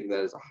action. You could think of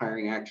that as a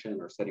hiring action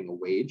or setting a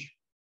wage.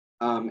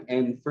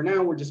 And for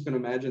now, we're just going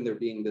to imagine there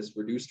being this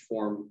reduced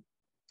form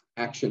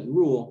action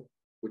rule,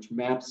 which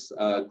maps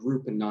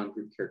group and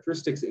non-group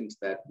characteristics into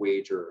that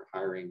wage or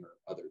hiring or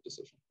other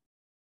decision.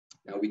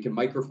 Now we can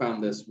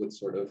microfound this with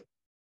sort of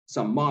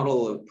some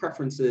model of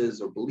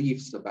preferences or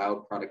beliefs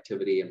about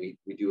productivity, and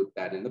we do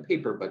that in the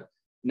paper. But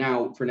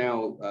now, for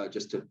now,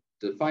 just to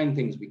define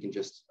things, we can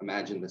just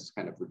imagine this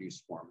kind of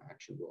reduced form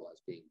action rule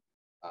as being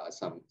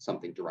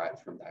something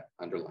derived from that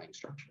underlying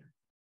structure.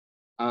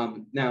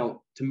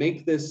 Now, to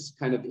make this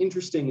kind of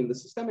interesting in the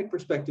systemic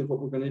perspective, what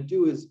we're going to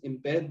do is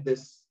embed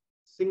this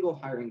single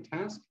hiring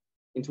task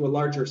into a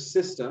larger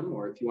system,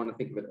 or if you want to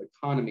think of it,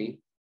 economy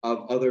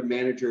of other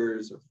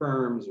managers or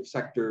firms or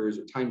sectors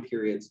or time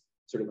periods,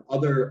 sort of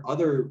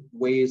other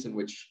ways in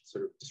which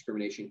sort of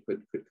discrimination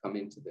could come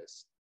into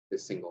this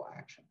single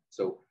action.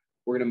 So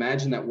we're going to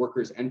imagine that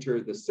workers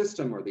enter the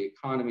system or the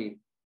economy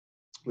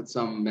with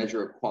some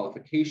measure of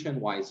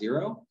qualification,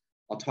 Y0.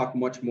 I'll talk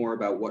much more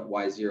about what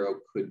Y0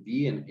 could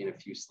be in a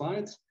few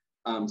slides.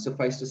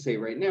 Suffice to say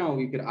right now,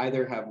 you could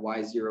either have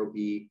Y0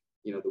 be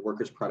the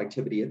worker's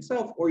productivity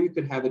itself, or you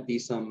could have it be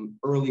some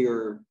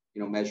earlier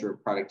measure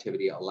of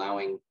productivity,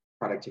 allowing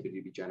productivity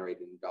to be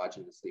generated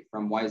endogenously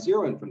from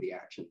Y0 and from the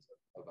actions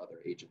of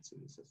other agents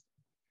in the system.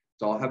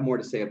 So I'll have more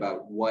to say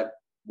about what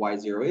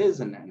Y0 is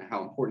and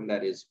how important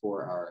that is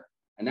for our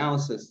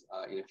analysis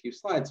in a few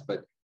slides,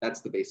 but that's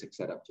the basic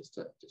setup just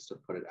to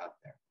put it out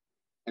there.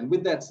 And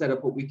with that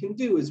setup, what we can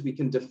do is we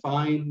can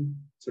define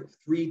sort of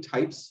three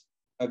types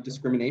of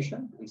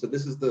discrimination. And so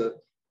this is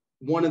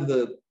one of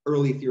the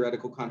early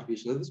theoretical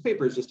contributions of this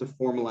paper, is just to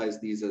formalize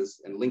these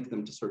and link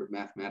them to sort of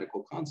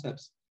mathematical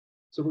concepts.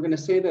 So we're going to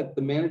say that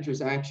the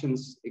manager's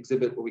actions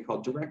exhibit what we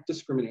call direct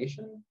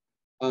discrimination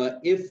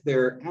if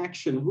their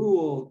action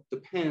rule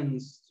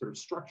depends sort of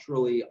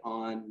structurally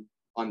on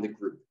the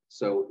group.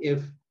 So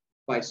if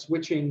by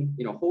switching,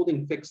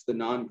 holding fixed the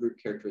non-group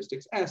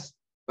characteristics S,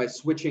 by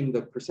switching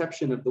the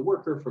perception of the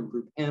worker from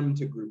group M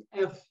to group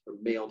F, from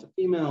male to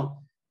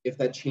female, if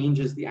that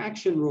changes the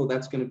action rule,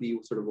 that's going to be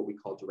sort of what we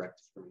call direct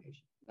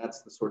discrimination.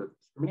 That's the sort of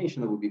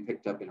discrimination that would be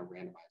picked up in a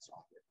randomized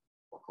software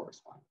or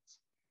correspondence.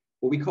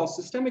 What we call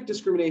systemic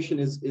discrimination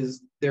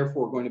is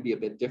therefore going to be a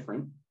bit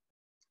different.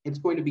 It's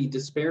going to be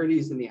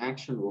disparities in the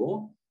action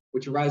rule,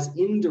 which arise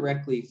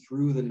indirectly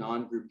through the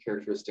non-group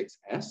characteristics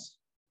S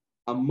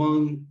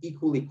among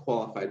equally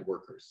qualified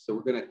workers. So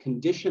we're going to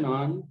condition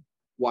on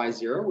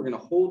Y0. We're going to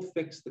hold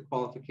fixed the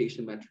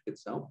qualification metric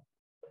itself.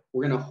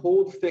 We're going to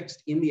hold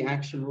fixed in the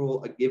action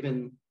rule a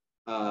given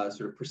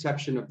sort of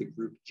perception of the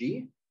group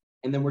G.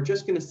 And then we're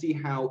just going to see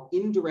how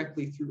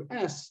indirectly through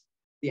S,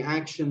 the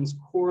actions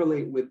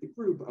correlate with the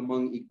group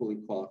among equally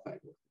qualified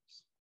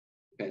workers.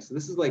 Okay, so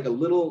this is like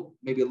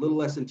maybe a little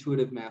less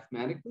intuitive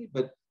mathematically,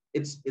 but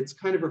it's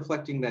kind of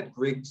reflecting that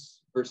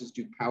Griggs versus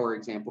Duke Power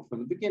example from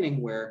the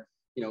beginning, where,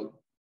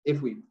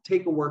 if we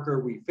take a worker,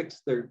 we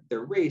fix their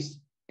race,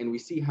 and we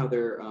see how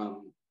their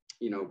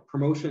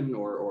promotion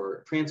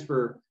or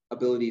transfer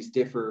abilities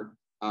differ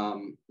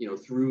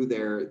through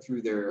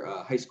their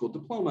high school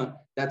diploma,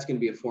 that's going to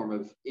be a form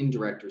of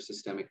indirect or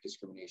systemic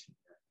discrimination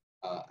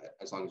here,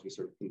 as long as we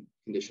sort of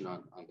condition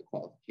on the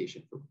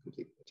qualification for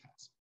completing the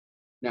task.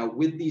 Now,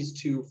 with these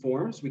two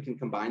forms, we can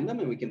combine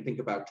them and we can think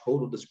about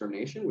total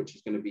discrimination, which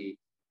is going to be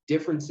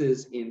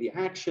differences in the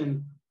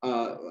action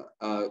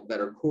that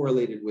are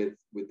correlated with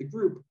the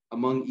group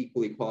among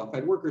equally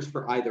qualified workers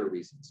for either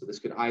reason. So this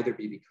could either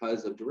be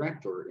because of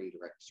direct or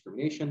indirect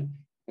discrimination.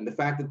 And the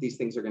fact that these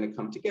things are going to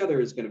come together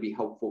is going to be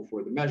helpful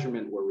for the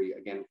measurement, where we,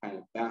 again, kind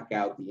of back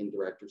out the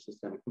indirect or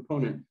systemic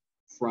component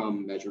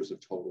from measures of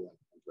total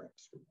and direct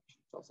discrimination.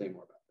 So I'll say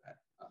more about that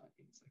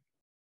in a second.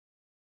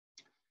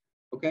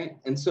 Okay,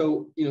 and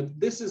so,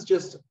 this is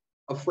just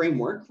a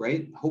framework,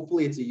 right?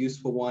 Hopefully it's a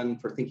useful one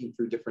for thinking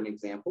through different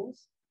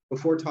examples.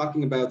 Before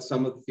talking about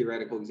some of the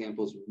theoretical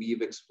examples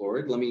we've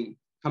explored, let me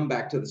come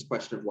back to this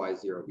question of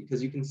Y0,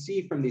 because you can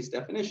see from these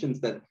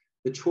definitions that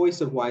the choice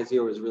of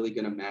Y0 is really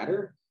going to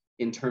matter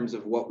in terms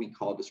of what we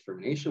call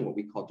discrimination, what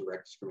we call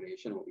direct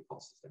discrimination, what we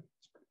call systemic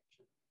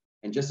discrimination.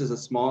 And just as a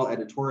small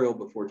editorial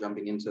before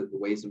jumping into the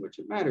ways in which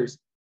it matters,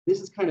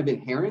 this is kind of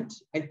inherent,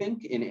 I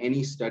think, in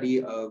any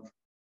study of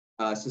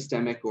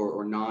systemic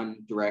or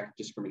non-direct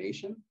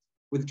discrimination.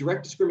 With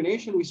direct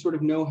discrimination, we sort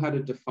of know how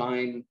to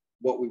define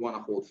what we want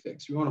to hold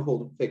fixed. We want to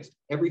hold fixed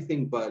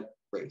everything but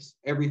race,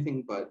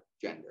 everything but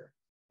gender.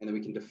 And then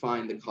we can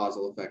define the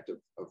causal effect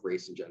of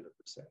race and gender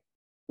per se.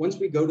 Once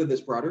we go to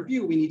this broader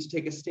view, we need to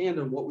take a stand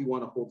on what we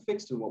want to hold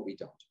fixed and what we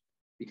don't,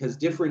 because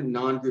different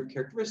non-group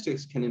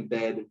characteristics can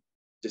embed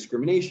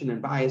discrimination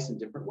and bias in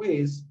different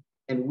ways.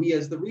 And we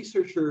as the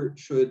researcher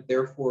should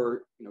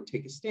therefore,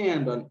 take a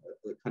stand on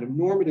a kind of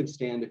normative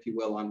stand, if you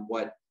will, on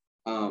what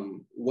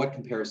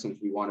comparisons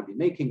we want to be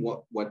making,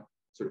 what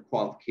sort of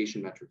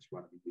qualification metrics we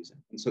want to be using.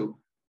 And so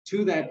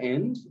to that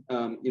end,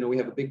 we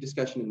have a big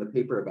discussion in the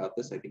paper about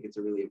this. I think it's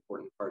a really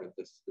important part of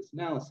this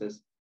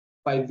analysis.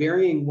 By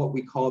varying what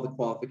we call the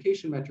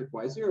qualification metric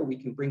Y0, we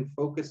can bring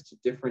focus to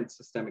different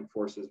systemic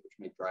forces which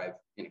may drive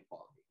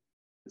inequality.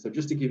 And so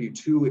just to give you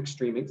two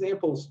extreme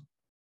examples,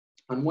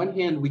 on one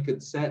hand, we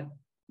could set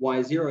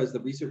Y0 as the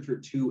researcher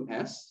to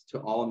S to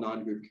all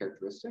non-group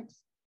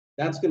characteristics.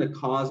 That's going to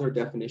cause our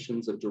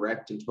definitions of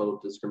direct and total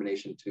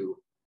discrimination to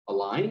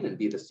align and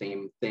be the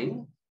same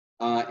thing.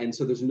 And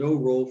so there's no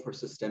role for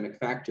systemic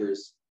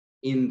factors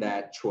in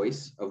that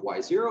choice of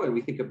Y0. And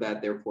we think of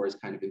that, therefore, as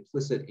kind of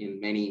implicit in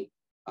many,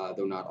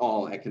 though not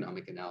all,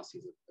 economic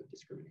analyses of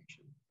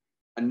discrimination.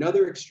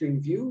 Another extreme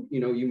view,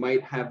 you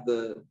might have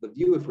the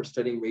view, if we're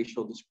studying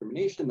racial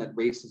discrimination, that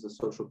race is a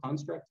social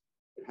construct.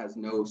 It has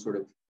no sort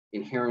of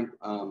inherent,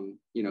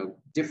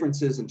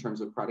 differences in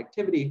terms of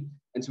productivity.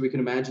 And so we can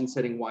imagine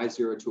setting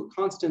Y0 to a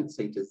constant,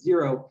 say to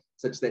 0,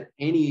 such that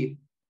any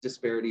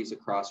disparities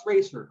across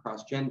race or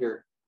across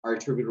gender are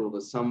attributable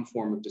to some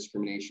form of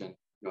discrimination,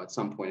 at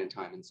some point in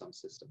time in some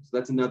systems. So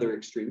that's another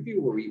extreme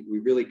view where we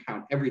really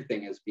count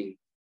everything as being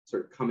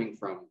sort of coming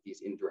from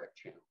these indirect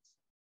channels.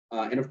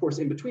 And of course,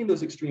 in between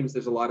those extremes,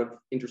 there's a lot of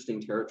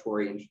interesting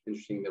territory and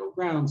interesting middle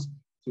grounds.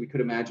 So we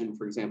could imagine,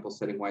 for example,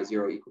 setting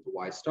Y0 equal to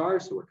Y star.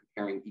 So we're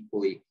comparing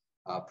equally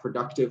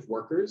productive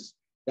workers.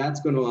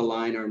 That's going to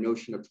align our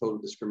notion of total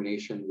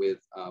discrimination with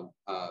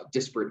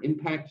disparate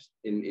impact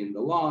in the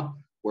law,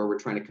 where we're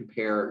trying to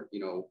compare,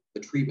 the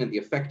treatment, the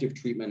effective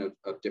treatment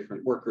of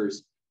different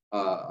workers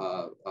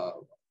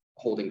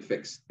holding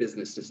fixed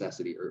business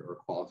necessity or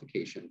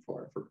qualification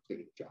for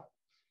completing the job.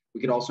 We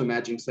could also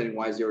imagine setting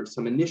Y0 to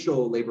some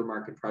initial labor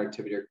market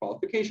productivity or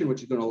qualification,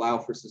 which is going to allow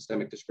for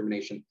systemic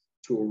discrimination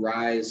to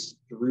arise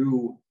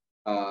through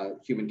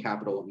human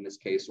capital in this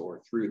case,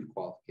 or through the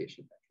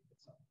qualification metric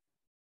itself.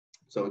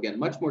 So again,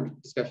 much more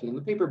discussion in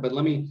the paper, but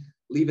let me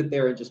leave it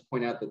there and just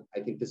point out that I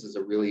think this is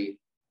a really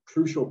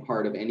crucial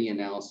part of any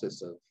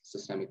analysis of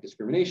systemic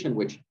discrimination,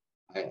 which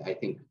I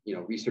think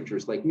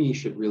researchers like me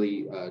should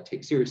really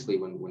take seriously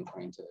when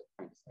trying to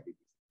study these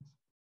things.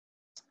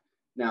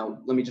 Now,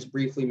 let me just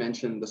briefly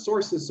mention the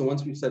sources. So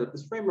once we've set up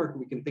this framework,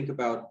 we can think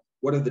about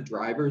what are the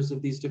drivers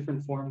of these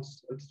different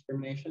forms of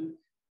discrimination.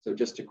 So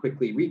just to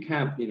quickly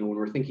recap, when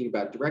we're thinking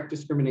about direct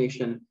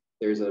discrimination,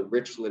 there's a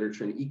rich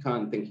literature in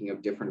econ thinking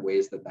of different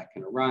ways that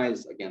can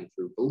arise, again,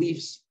 through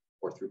beliefs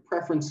or through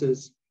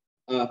preferences.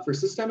 For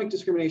systemic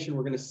discrimination,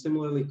 we're going to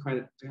similarly kind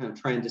of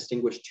try and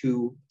distinguish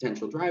two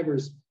potential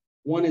drivers.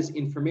 One is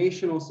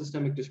informational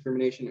systemic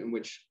discrimination, in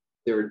which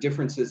there are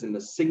differences in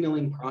the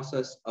signaling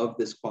process of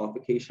this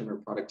qualification or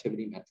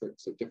productivity metric.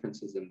 So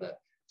differences in the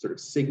sort of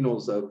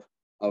signals of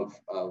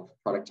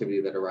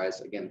productivity that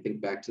arise. Again, think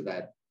back to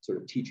that sort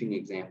of teaching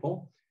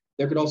example.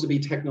 There could also be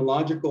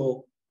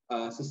technological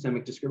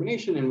systemic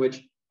discrimination, in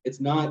which it's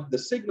not the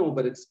signal,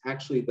 but it's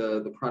actually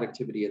the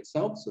productivity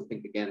itself. So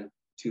think again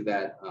to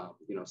that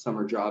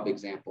summer job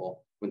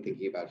example when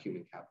thinking about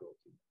human capital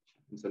accumulation.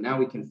 And so now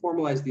we can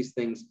formalize these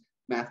things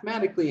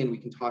mathematically, and we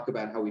can talk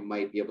about how we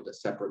might be able to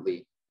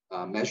separately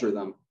measure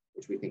them,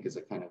 which we think is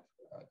a kind of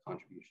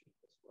contribution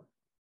to this work.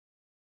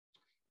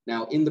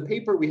 Now, in the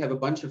paper, we have a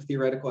bunch of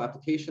theoretical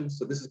applications.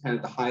 So this is kind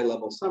of the high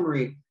level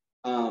summary,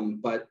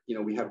 but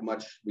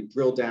we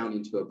drill down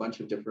into a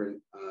bunch of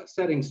different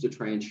settings to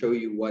try and show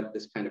you what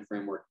this kind of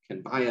framework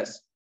can buy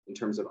us in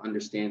terms of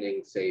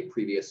understanding, say,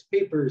 previous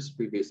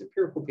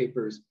empirical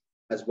papers,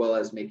 as well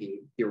as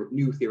making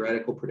new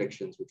theoretical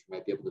predictions, which we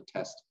might be able to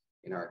test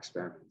in our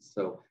experiments.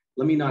 So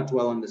let me not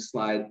dwell on this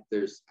slide.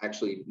 There's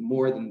actually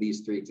more than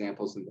these three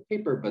examples in the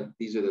paper, but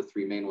these are the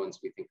three main ones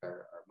we think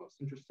are most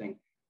interesting.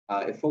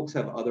 If folks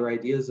have other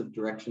ideas of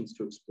directions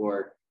to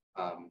explore,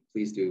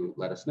 please do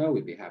let us know.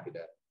 We'd be happy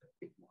to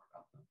think more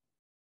about them.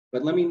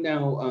 But let me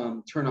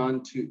now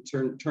turn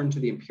to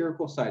the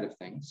empirical side of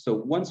things. So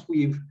once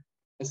we've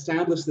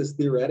established this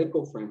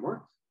theoretical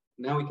framework,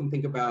 now we can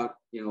think about,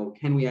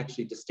 can we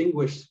actually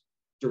distinguish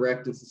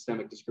direct and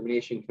systemic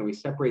discrimination? Can we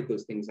separate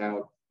those things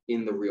out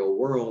in the real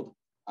world?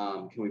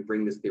 Can we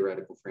bring this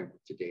theoretical framework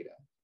to data?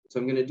 So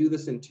I'm going to do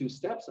this in two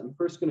steps. I'm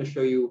first going to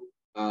show you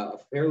a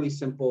fairly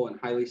simple and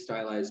highly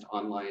stylized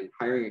online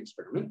hiring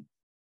experiment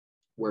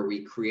where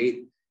we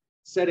create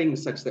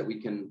settings such that we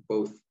can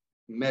both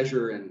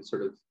measure and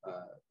sort of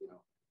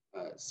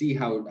see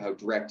how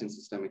direct and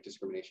systemic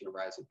discrimination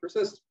arise and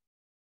persist.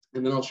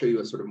 And then I'll show you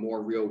a sort of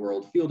more real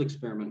world field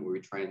experiment where we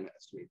try and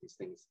estimate these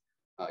things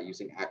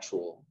using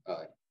actual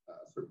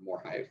sort of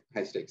more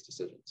high stakes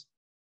decisions.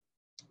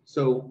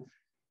 So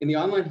in the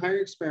online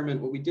hiring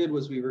experiment, what we did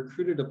was we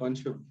recruited a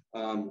bunch of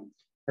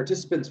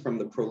participants from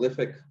the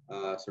Prolific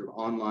sort of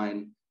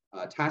online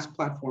task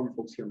platform.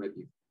 Folks here might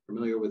be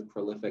familiar with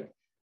Prolific.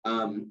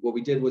 What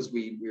we did was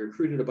we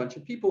recruited a bunch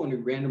of people and we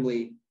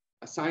randomly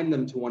assigned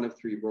them to one of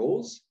three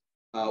roles.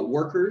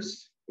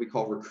 Workers, we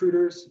call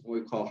recruiters, and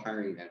we call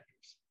hiring managers.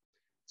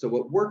 So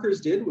what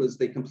workers did was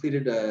they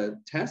completed a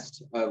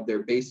test of their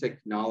basic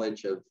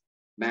knowledge of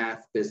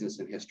math, business,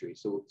 and history.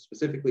 So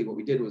specifically what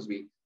we did was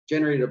we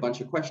generated a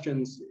bunch of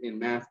questions in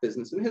math,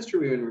 business, and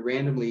history, and we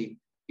randomly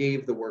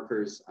gave the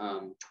workers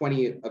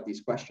 20 of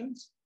these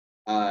questions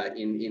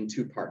in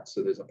two parts.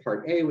 So there's a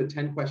part A with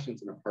 10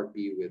 questions and a part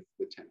B with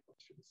 10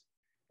 questions.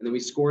 And then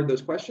we scored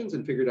those questions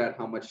and figured out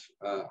how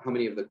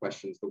many of the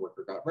questions the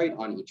worker got right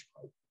on each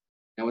part.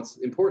 Now, what's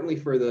importantly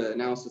for the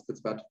analysis that's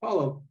about to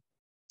follow,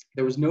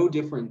 there was no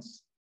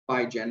difference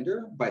by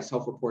gender, by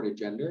self-reported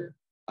gender,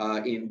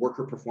 in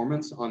worker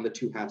performance on the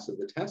two halves of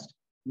the test,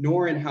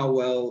 nor in how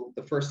well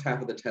the first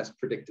half of the test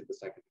predicted the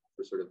second half,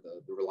 for sort of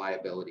the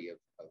reliability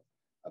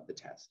of the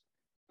test.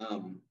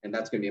 And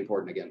that's going to be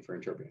important again for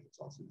interpreting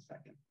results in a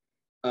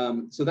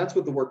second. So that's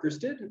what the workers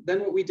did.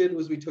 Then what we did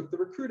was we took the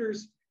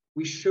recruiters,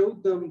 we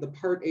showed them the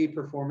part A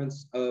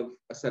performance of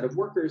a set of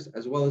workers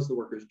as well as the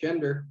workers'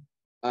 gender.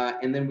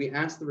 And then we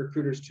asked the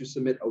recruiters to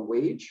submit a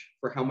wage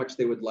for how much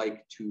they would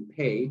like to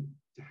pay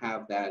to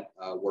have that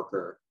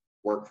worker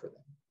work for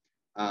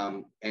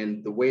them.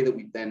 And the way that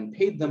we then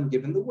paid them,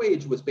 given the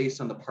wage, was based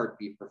on the part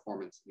B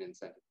performance and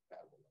incentive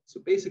compatible.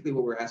 So basically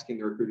what we're asking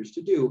the recruiters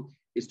to do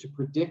is to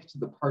predict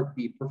the part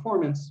B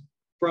performance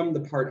from the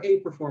part A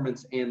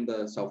performance and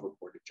the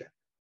self-reported gender.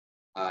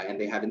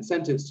 And they have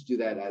incentives to do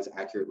that as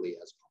accurately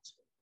as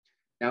possible.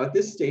 Now at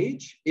this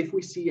stage, if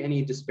we see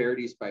any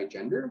disparities by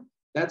gender,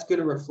 that's going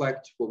to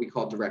reflect what we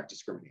call direct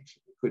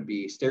discrimination. It could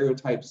be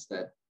stereotypes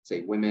that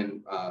say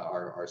women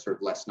are sort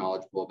of less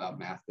knowledgeable about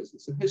math,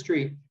 business, and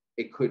history.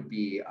 It could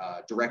be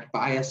direct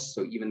bias.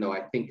 So even though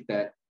I think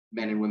that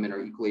men and women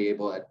are equally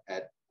able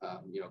at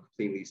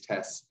completing these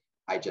tests,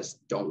 I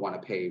just don't want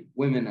to pay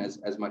women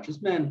as much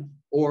as men,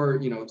 or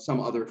some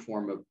other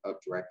form of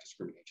direct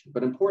discrimination.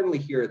 But importantly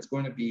here, it's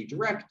going to be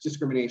direct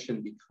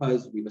discrimination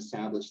because we've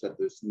established that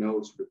there's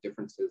no sort of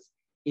differences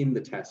in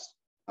the test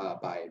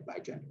by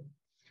gender.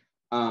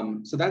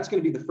 So that's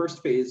going to be the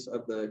first phase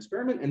of the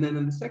experiment. And then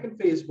in the second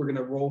phase, we're going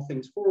to roll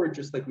things forward,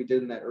 just like we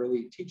did in that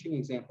early teaching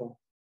example.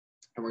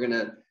 And we're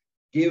going to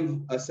give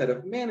a set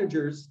of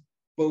managers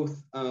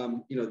both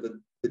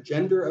the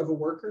gender of a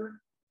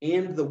worker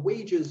and the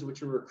wages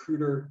which a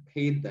recruiter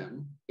paid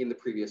them in the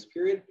previous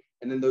period.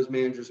 And then those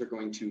managers are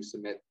going to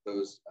submit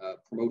those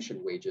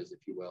promotion wages, if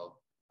you will,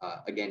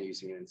 again,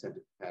 using an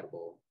incentive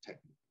compatible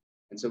technique.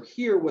 And so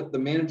here, what the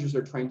managers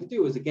are trying to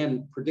do is,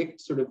 again,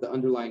 predict sort of the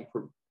underlying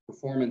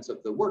performance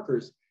of the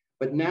workers.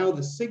 But now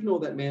the signal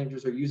that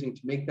managers are using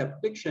to make that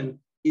prediction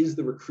is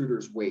the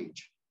recruiter's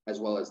wage, as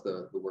well as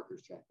the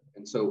worker's gender.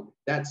 And so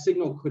that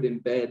signal could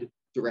embed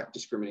direct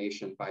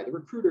discrimination by the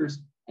recruiters,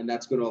 and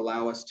that's going to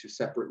allow us to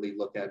separately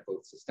look at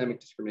both systemic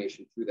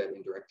discrimination through that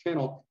indirect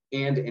channel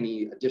and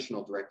any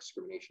additional direct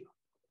discrimination.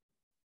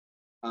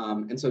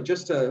 And so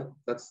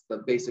that's the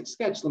basic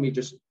sketch. Let me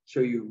just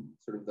show you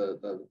sort of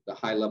the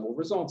high level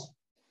results.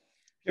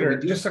 Sure.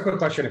 Just a quick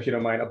question, if you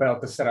don't mind, about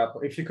the setup.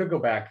 If you could go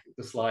back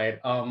the slide,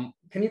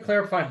 can you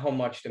clarify how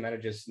much the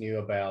managers knew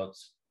about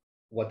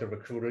what the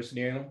recruiters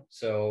knew?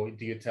 So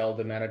do you tell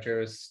the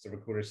managers, the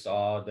recruiters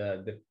saw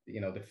the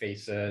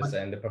faces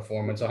and the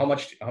performance? So how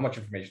much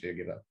information do you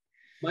give them?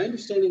 My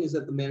understanding is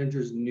that the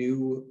managers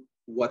knew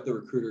what the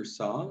recruiters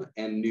saw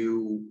and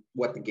knew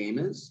what the game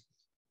is.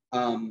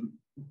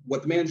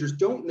 What the managers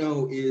don't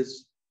know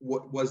is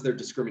what was their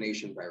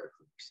discrimination by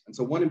recruiters. And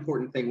so one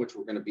important thing, which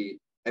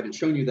I haven't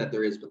shown you that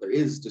there is, but there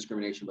is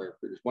discrimination by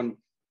recruiters. One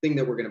thing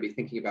that we're going to be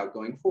thinking about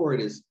going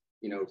forward is,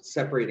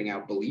 separating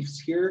out beliefs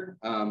here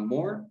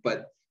more,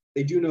 but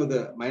they do know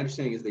my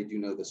understanding is they do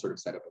know the sort of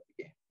setup of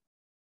the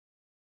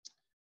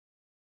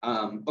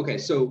game. Okay,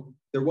 so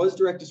there was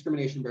direct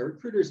discrimination by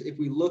recruiters. If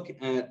we look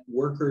at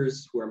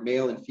workers who are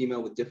male and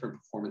female with different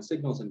performance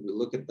signals, and we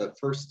look at the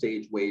first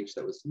stage wage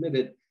that was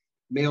submitted,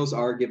 males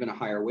are given a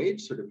higher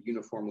wage sort of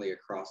uniformly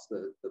across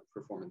the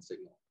performance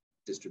signal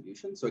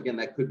distribution. So again,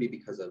 that could be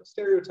because of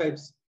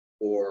stereotypes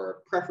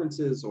or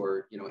preferences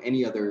or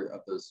any other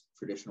of those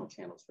traditional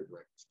channels for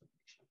direct discrimination.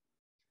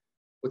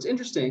 What's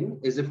interesting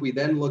is if we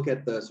then look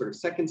at the sort of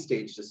second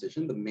stage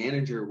decision, the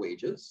manager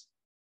wages,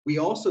 we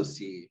also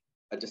see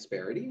a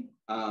disparity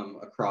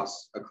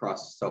across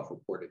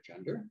self-reported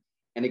gender.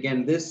 And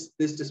again, this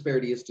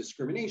disparity is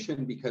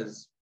discrimination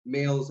because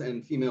males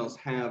and females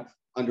have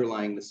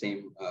underlying the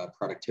same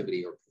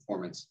productivity or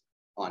performance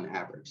on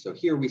average. So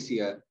here we see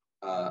a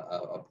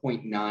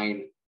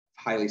 0.9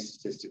 highly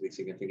statistically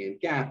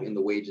significant gap in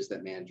the wages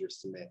that managers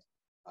submit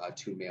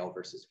to male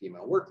versus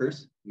female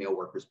workers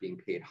being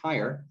paid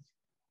higher.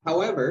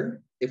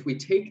 However, if we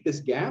take this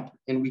gap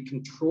and we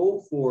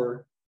control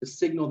for the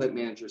signal that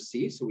managers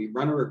see, so we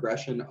run a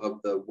regression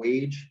of the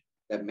wage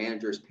that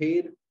managers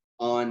paid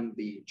on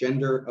the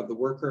gender of the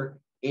worker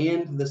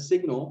and the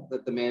signal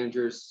that the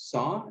managers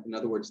saw, in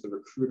other words, the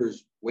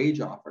recruiter's wage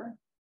offer,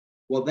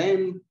 well,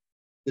 then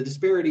the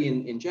disparity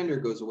in gender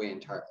goes away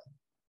entirely.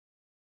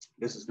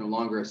 This is no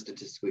longer a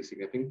statistically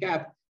significant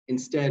gap.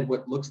 Instead,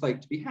 what looks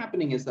like to be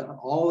happening is that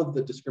all of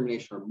the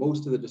discrimination, or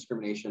most of the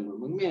discrimination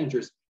among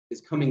managers, is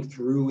coming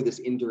through this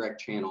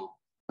indirect channel,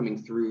 coming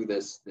through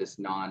this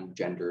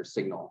non-gender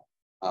signal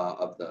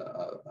of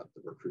the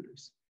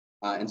recruiters.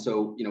 And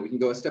so, we can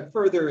go a step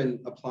further and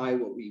apply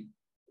what we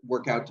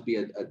work out to be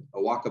a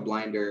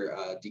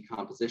Waka-Blinder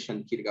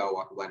decomposition, Kitagawa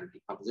Waka-Blinder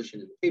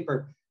decomposition in the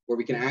paper, where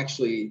we can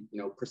actually,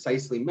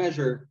 precisely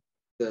measure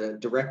the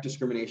direct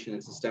discrimination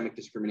and systemic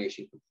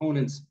discrimination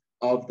components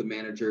of the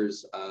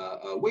manager's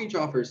wage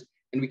offers.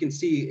 And we can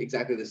see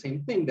exactly the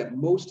same thing, that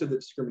most of the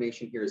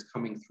discrimination here is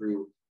coming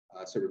through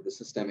sort of the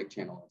systemic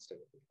channel instead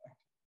of the direct.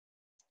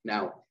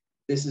 Now,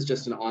 this is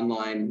just an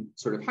online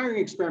sort of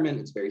hiring experiment.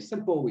 It's very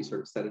simple. We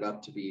sort of set it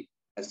up to be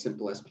as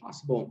simple as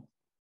possible,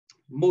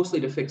 mostly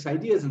to fix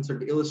ideas and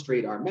sort of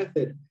illustrate our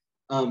method.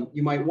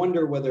 You might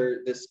wonder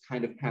whether this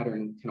kind of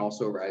pattern can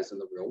also arise in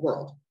the real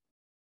world.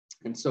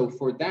 And so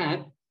for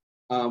that,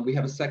 we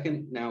have a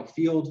second now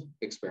field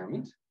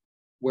experiment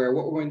where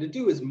what we're going to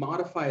do is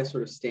modify a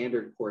sort of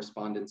standard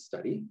correspondence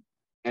study.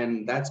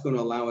 And that's going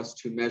to allow us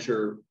to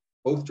measure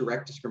both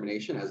direct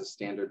discrimination, as a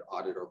standard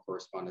audit or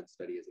correspondence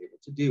study is able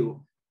to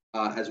do,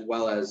 as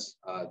well as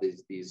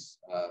these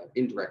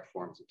indirect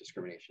forms of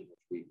discrimination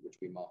which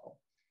we model.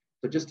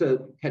 So just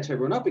to catch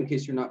everyone up, in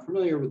case you're not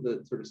familiar with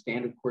the sort of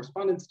standard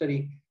correspondence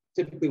study,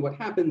 typically what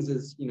happens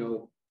is,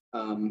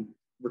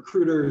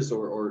 recruiters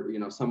or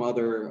some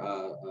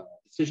other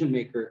decision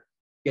maker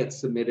gets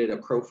submitted a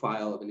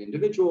profile of an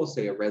individual,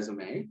 say a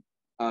resume,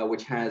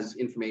 which has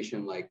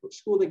information like which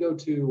school they go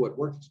to, what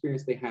work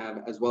experience they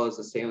have, as well as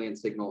a salient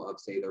signal of,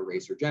 say, their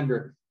race or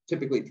gender,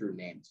 typically through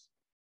names.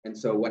 And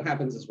so what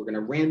happens is we're going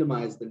to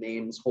randomize the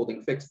names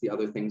holding fixed the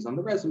other things on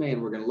the resume,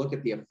 and we're going to look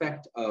at the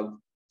effect of,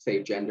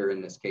 say, gender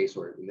in this case,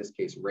 or in this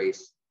case,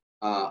 race,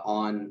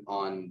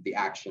 on the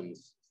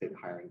actions, say, the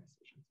hiring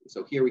decisions. And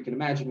so here we can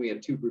imagine we have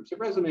two groups of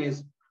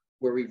resumes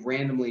where we've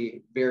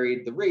randomly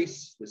varied the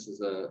race. This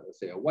is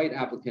say a white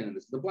applicant, and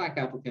this is a black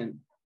applicant,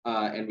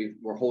 and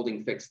we're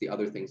holding fixed the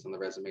other things on the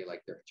resume,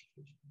 like their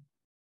education.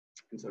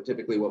 And so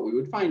typically what we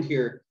would find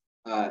here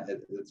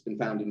that's been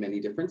found in many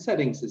different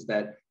settings, is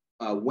that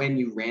when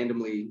you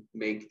randomly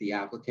make the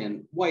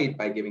applicant white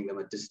by giving them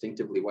a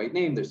distinctively white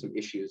name, there's some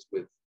issues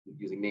with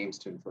using names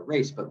to infer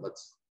race, but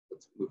let's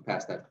move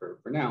past that for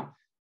now.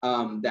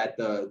 That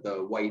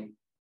the white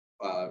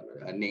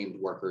named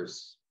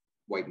workers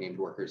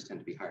tend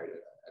to be hired at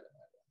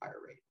a higher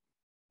rate.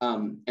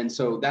 And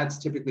so that's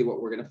typically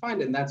what we're going to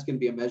find, and that's going to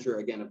be a measure,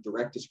 again, of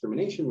direct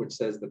discrimination, which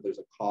says that there's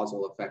a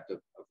causal effect of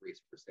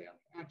race per se on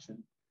the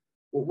action.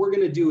 What we're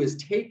going to do is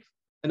take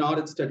an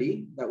audit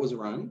study that was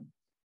run,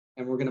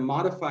 and we're going to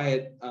modify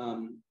it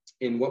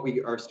in what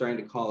we are starting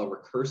to call a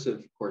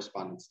recursive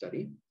correspondence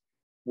study,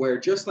 where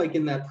just like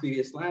in that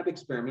previous lab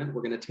experiment,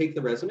 we're going to take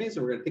the resumes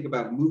and we're going to think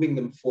about moving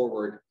them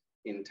forward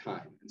in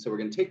time. And so we're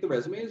going to take the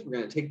resumes, we're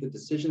going to take the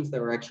decisions that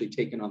were actually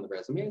taken on the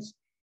resumes,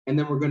 and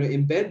then we're going to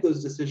embed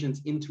those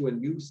decisions into a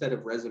new set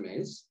of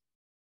resumes,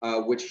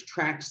 which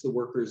tracks the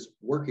worker's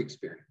work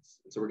experience.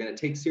 And so we're going to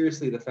take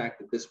seriously the fact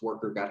that this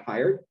worker got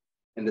hired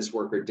and this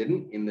worker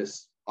didn't in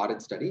this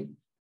audit study.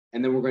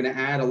 And then we're going to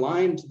add a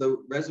line to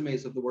the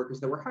resumes of the workers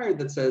that were hired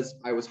that says,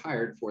 I was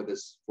hired for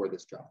this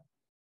job.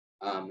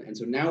 And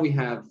so now we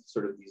have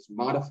sort of these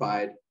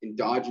modified,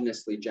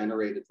 endogenously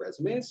generated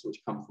resumes,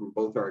 which come from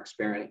both our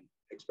experiment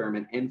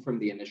and from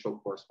the initial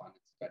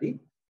correspondence study.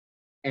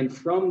 And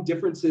from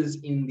differences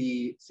in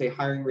the, say,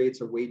 hiring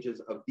rates or wages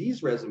of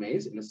these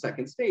resumes in the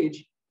second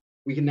stage,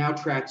 we can now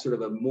track sort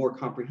of a more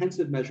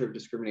comprehensive measure of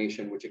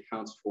discrimination, which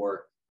accounts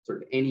for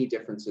sort of any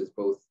differences,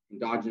 both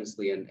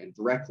endogenously and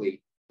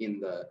directly in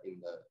the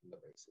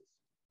races.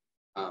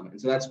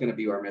 And so that's going to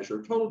be our measure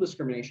of total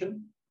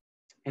discrimination.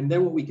 And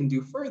then what we can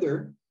do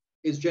further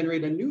is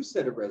generate a new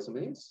set of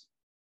resumes,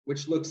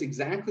 which looks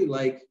exactly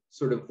like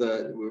sort of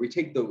where we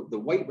take the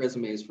white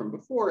resumes from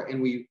before and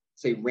we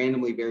say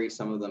randomly vary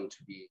some of them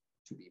to be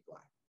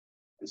black.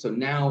 And so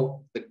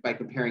now by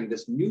comparing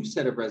this new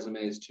set of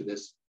resumes to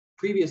this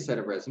previous set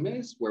of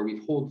resumes, where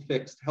we've held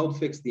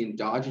fixed the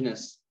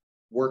endogenous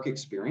work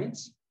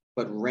experience,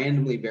 but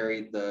randomly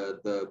varied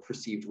the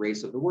perceived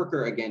race of the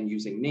worker, again,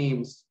 using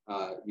names,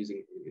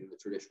 using in the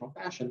traditional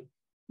fashion.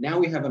 Now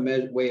we have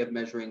a way of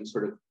measuring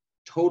sort of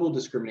total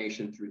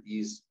discrimination through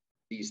these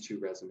two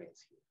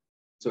resumes here.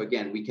 So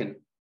again, we can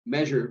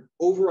measure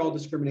overall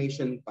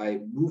discrimination by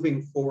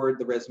moving forward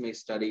the resume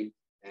study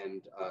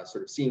and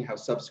sort of seeing how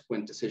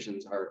subsequent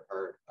decisions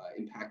are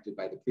impacted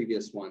by the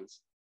previous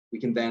ones. We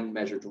can then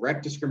measure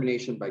direct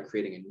discrimination by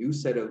creating a new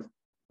set of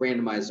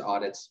randomized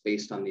audits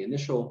based on the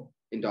initial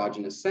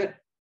endogenous set.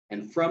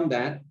 And from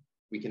that,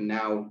 we can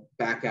now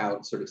back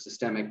out sort of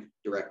systemic,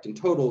 direct, and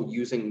total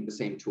using the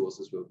same tools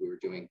as what we were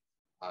doing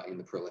in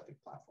the prolific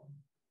platform.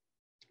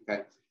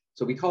 Okay,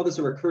 so we call this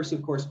a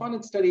recursive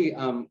correspondence study.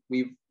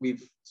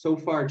 We've so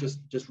far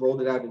just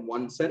rolled it out in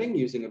one setting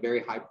using a very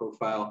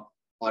high-profile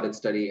audit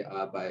study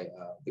by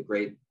the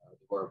great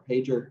Deborah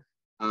Pager,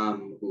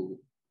 who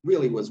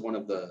really was one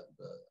of the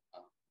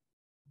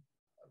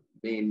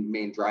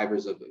main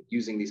drivers of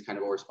using these kind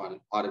of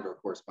audit or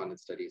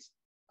correspondence studies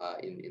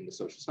in the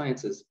social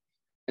sciences.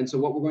 And so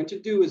what we're going to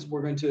do is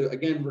we're going to,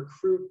 again,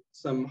 recruit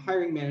some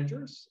hiring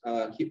managers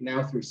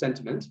now through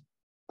Sentiment.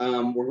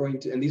 We're going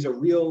to, and these are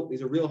real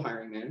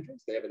hiring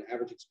managers. They have an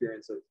average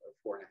experience of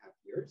 4.5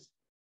 years.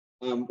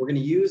 We're going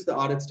to use the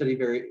audit study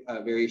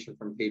variation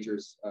from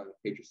Pager's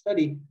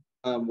study,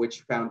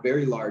 which found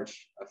very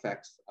large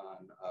effects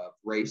on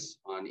race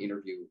on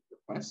interview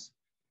requests.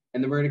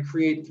 And then we're going to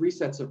create 3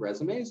 sets of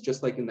resumes,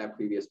 just like in that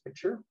previous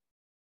picture,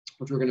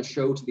 which we're going to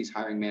show to these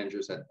hiring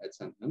managers at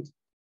Sentiment,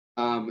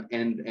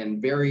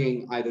 and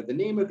varying either the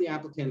name of the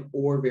applicant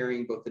or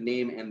varying both the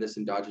name and this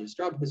endogenous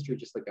job history,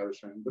 just like I was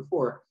showing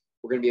before.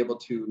 We're going to be able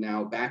to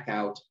now back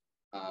out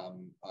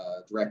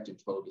direct and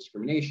total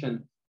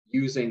discrimination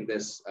using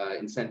this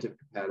incentive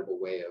compatible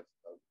way of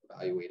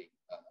evaluating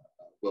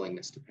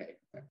willingness to pay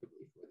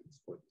effectively for these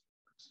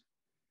works.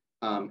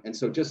 And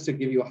so just to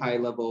give you a high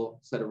level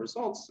set of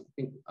results, I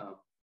think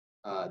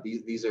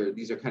these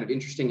are kind of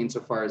interesting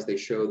insofar as they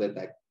show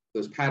that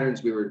those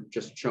patterns we were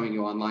just showing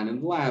you online in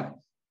the lab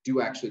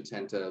do actually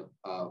tend to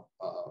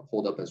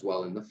hold up as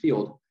well in the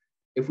field.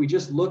 If we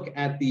just look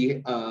at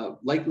the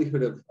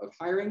likelihood of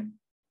hiring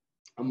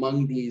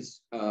among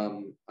these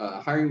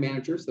hiring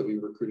managers that we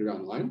recruited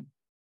online,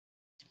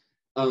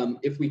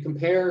 if we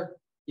compare,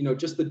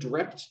 just the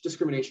direct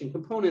discrimination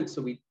component,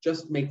 so we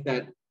just make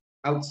that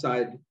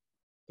outside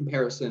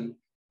comparison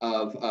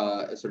of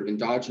sort of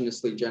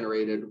endogenously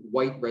generated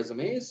white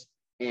resumes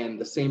and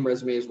the same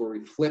resumes where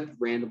we flip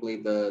randomly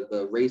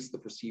the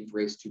perceived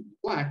race to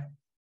black,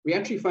 we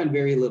actually find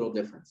very little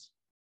difference.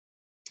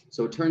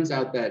 So it turns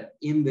out that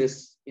in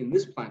this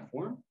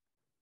platform,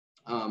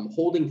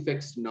 holding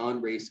fixed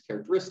non-race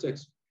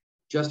characteristics,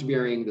 just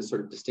varying the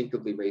sort of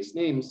distinctively race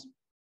names,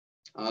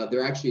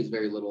 there actually is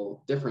very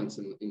little difference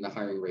in the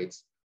hiring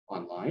rates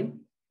online.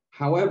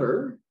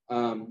 However,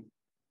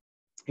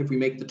 if we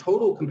make the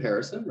total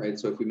comparison, right?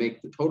 So if we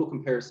make the total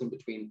comparison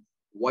between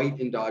white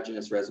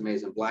endogenous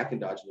resumes and black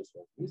endogenous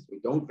resumes, we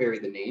don't vary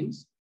the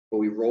names, but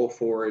we roll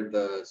forward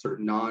the sort of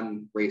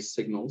non-race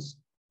signals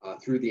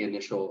through the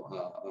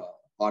initial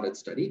audit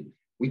study,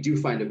 we do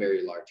find a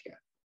very large gap.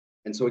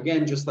 And so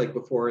again, just like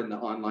before in the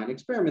online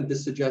experiment,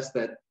 this suggests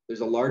that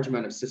there's a large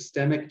amount of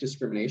systemic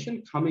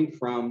discrimination coming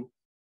from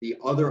the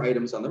other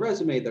items on the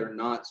resume that are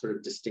not sort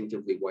of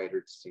distinctively white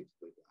or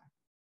distinctively black.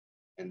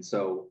 And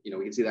so, you know,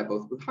 we can see that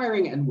both with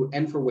hiring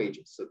and for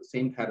wages. So the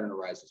same pattern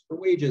arises for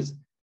wages.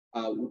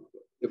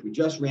 If we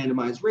just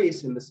randomize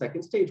race in the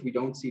second stage, we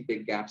don't see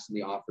big gaps in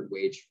the offered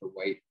wage for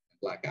white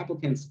and black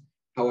applicants.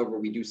 However,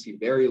 we do see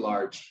very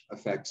large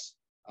effects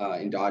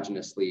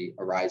endogenously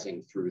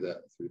arising through the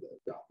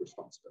job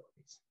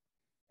responsibilities.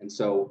 And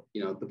so,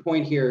 you know, the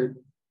point here,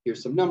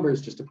 here's some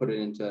numbers just to put it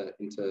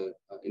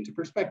into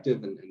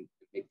perspective and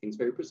make things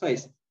very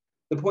precise.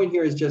 The point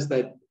here is just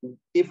that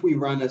if we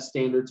run a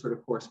standard sort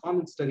of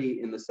correspondence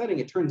study in the setting,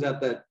 it turns out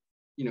that,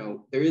 you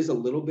know, there is a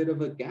little bit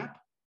of a gap,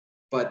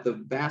 but the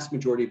vast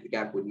majority of the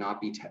gap would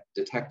not be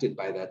detected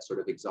by that sort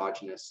of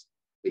exogenously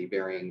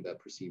varying the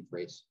perceived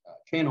race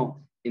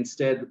channel.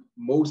 Instead,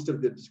 most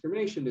of the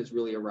discrimination is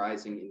really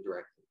arising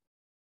indirectly.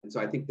 And so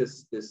I think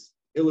this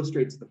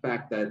illustrates the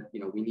fact that,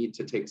 you know, we need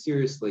to take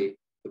seriously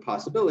the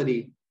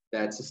possibility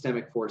that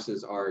systemic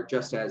forces are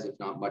just as, if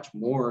not much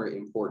more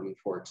important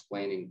for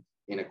explaining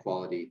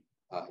inequality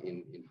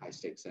in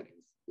high-stakes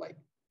settings like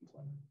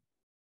employment.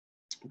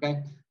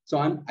 Okay, so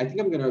I think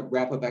I'm going to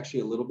wrap up actually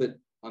a little bit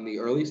on the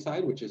early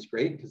side, which is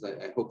great because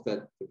I hope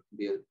that there can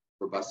be a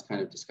robust kind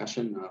of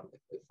discussion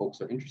if folks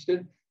are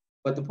interested.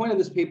 But the point of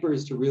this paper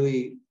is to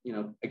really, you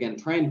know, again,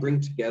 try and bring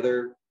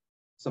together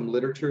some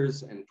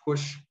literatures and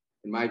push,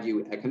 in my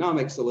view,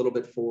 economics a little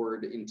bit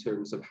forward in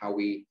terms of how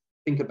we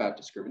think about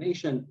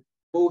discrimination,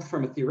 both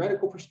from a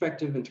theoretical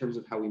perspective in terms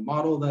of how we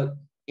model that,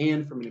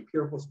 and from an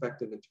empirical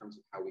perspective in terms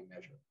of how we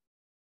measure.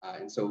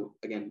 And so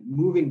again,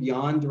 moving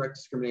beyond direct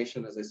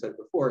discrimination, as I said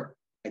before,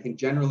 I think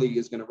generally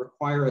is going to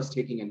require us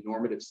taking a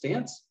normative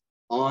stance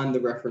on the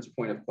reference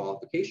point of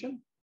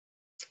qualification.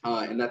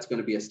 And that's going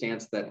to be a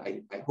stance that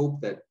I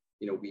hope that,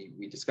 you know,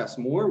 we discuss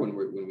more when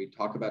we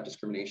talk about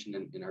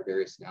discrimination in our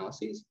various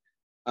analyses.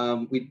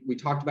 We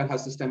talked about how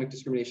systemic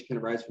discrimination can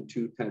arise from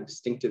two kind of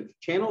distinctive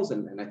channels,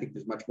 and I think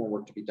there's much more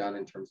work to be done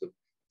in terms of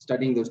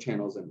studying those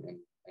channels and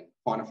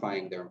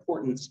quantifying their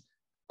importance.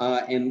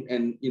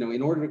 And you know,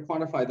 in order to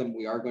quantify them,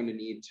 we are going to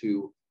need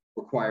to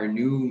require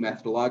new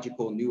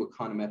methodological, new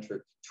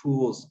econometric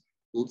tools,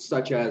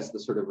 such as the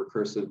sort of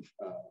recursive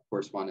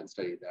correspondence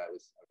study that I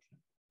was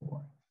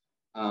before.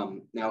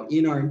 Now,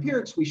 in our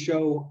empirics, we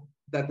show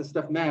that the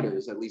stuff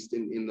matters, at least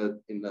in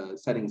the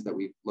settings that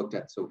we've looked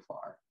at so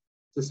far.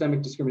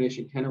 Systemic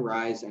discrimination can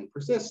arise and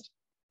persist.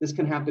 This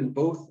can happen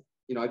both,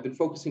 you know, I've been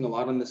focusing a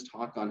lot on this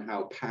talk on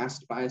how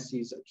past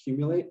biases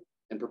accumulate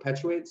and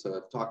perpetuate. So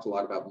I've talked a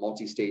lot about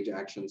multi-stage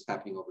actions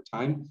happening over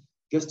time.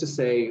 Just to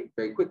say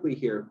very quickly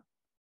here,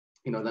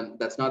 you know,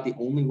 that's not the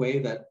only way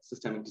that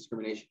systemic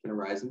discrimination can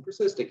arise and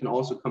persist. It can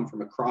also come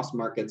from across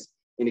markets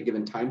in a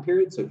given time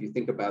period. So if you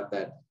think about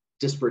that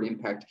disparate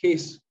impact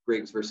case,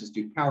 Griggs versus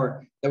Duke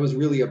Power, that was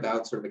really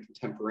about sort of a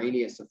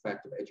contemporaneous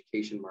effect of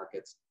education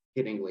markets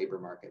hitting labor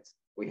markets.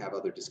 We have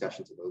other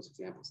discussions of those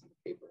examples in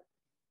the paper.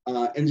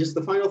 And just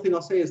the final thing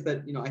I'll say is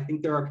that, you know, I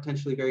think there are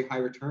potentially very high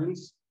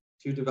returns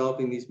to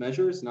developing these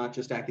measures, not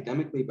just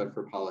academically, but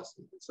for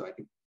policy. And so I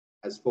think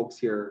as folks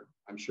here,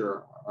 I'm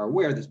sure are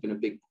aware, there's been a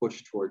big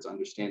push towards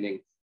understanding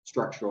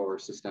structural or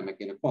systemic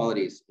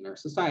inequalities in our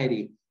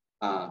society.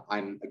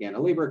 I'm, again, a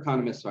labor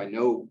economist, so I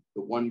know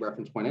the one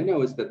reference point I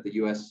know is that the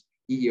US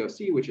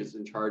EEOC, which is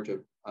in charge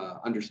of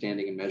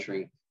understanding and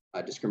measuring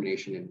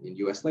discrimination in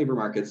US labor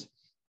markets,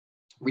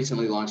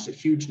 recently launched a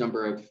huge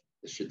number of,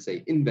 I should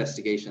say,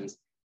 investigations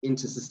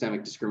into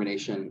systemic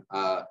discrimination.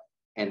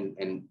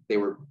 And they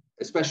were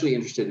especially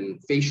interested in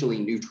facially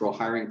neutral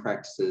hiring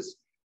practices,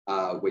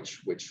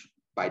 which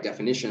by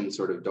definition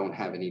sort of don't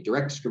have any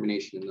direct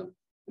discrimination in them.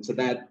 And so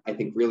that, I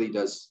think, really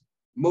does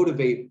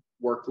motivate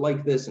work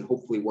like this, and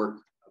hopefully work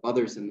of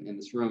others in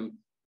this room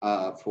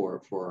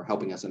for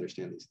helping us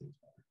understand these things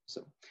better.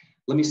 So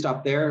let me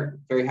stop there.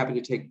 Very happy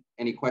to take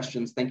any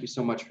questions. Thank you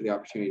so much for the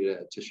opportunity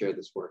to share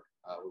this work.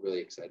 We're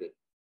really excited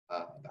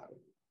about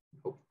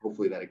it.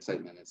 Hopefully that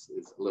excitement is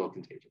a little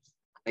contagious.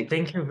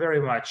 Thank you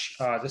very much.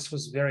 This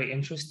was very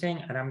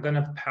interesting, and I'm going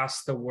to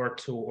pass the word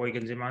to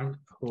Eugen Simon,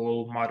 who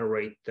will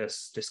moderate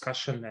this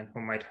discussion and who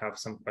might have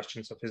some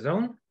questions of his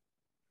own.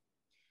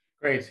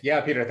 Great. Yeah,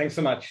 Peter, thanks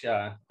so much.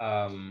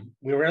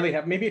 We rarely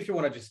have, maybe if you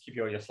want to just keep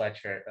your slide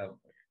share,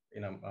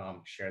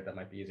 shared, that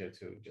might be easier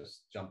to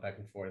just jump back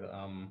and forth.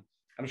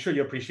 I'm sure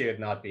you appreciate it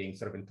not being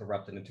sort of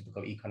interrupted in a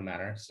typical econ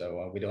manner.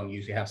 So we don't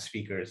usually have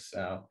speakers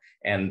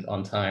end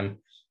on time.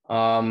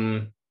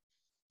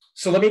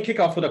 So let me kick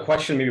off with a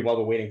question maybe while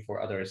we're waiting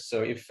for others.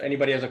 So if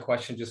anybody has a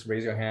question, just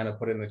raise your hand or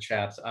put it in the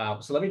chat.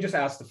 So let me just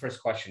ask the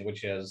first question,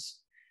 which is,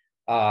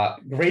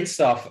 great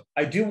stuff.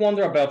 I do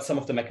wonder about some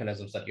of the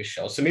mechanisms that you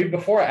show. So maybe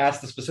before I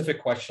ask the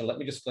specific question, let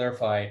me just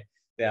clarify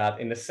that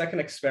in the second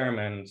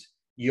experiment,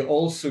 you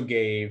also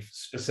gave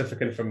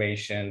specific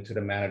information to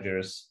the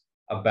managers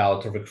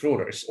about the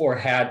recruiters, or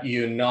had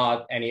you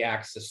not any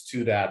access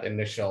to that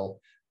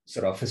initial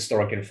sort of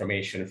historic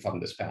information from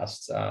this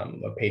past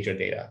pager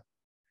data?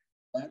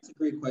 That's a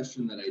great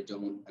question that I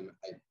don't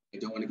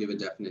want to give a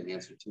definite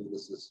answer to.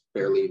 This is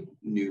fairly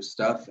new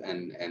stuff,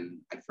 and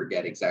I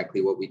forget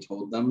exactly what we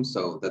told them.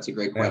 So that's a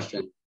great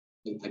question.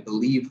 I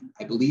believe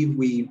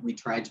we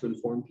tried to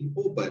inform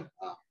people, but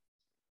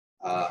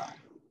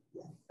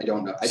I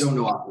don't know. I don't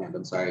know offhand.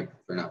 I'm sorry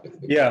for not being.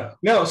 Yeah,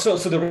 no. So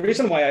the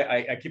reason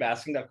why I keep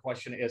asking that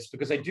question is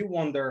because I do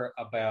wonder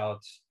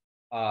about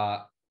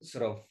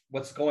sort of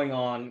what's going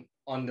on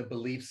the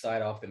belief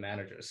side of the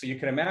managers. So you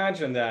can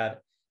imagine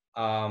that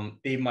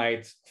they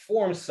might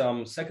form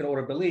some second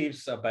order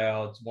beliefs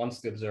about, once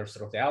they observe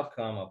sort of the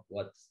outcome of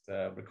what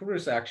the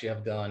recruiters actually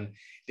have done.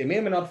 They may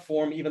or may not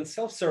form even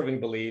self-serving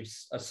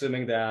beliefs,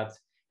 assuming that,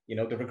 you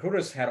know, the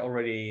recruiters had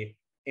already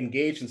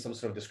engaged in some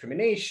sort of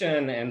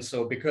discrimination. And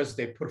so because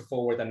they put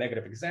forward a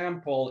negative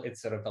example, it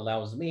sort of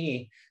allows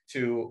me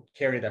to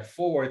carry that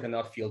forward and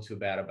not feel too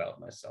bad about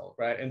myself,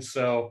 right? And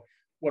so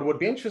what would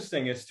be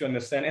interesting is to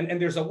understand,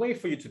 and there's a way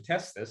for you to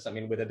test this, I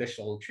mean, with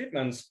additional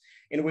treatments,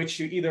 in which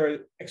you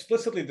either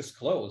explicitly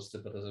disclose to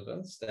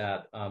participants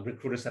that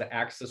recruiters had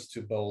access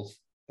to both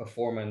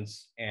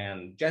performance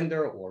and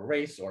gender or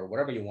race or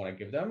whatever you want to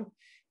give them.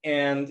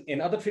 And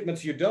in other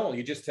treatments, you don't.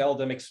 You just tell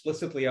them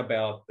explicitly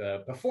about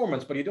the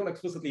performance, but you don't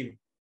explicitly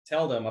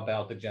tell them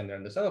about the gender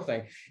and this other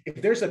thing.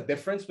 If there's a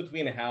difference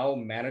between how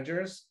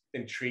managers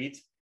can treat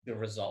the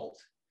result,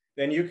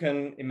 then you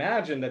can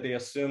imagine that they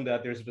assume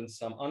that there's been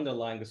some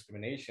underlying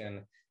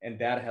discrimination, and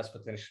that has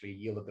potentially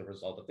yielded the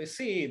result that they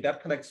see.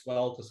 That connects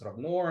well to sort of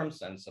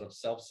norms and sort of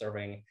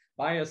self-serving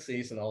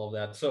biases and all of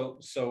that.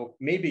 So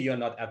maybe you're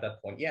not at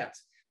that point yet,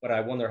 but I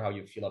wonder how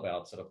you feel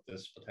about sort of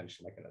this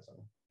potential mechanism.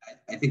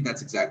 I think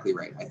that's exactly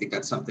right. I think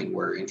that's something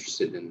we're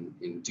interested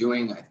in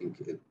doing. I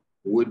think it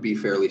would be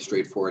fairly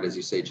straightforward, as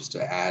you say, just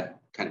to add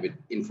kind of an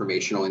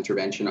informational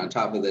intervention on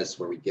top of this,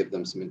 where we give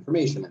them some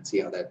information and see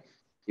how that,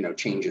 you know,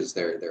 changes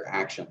their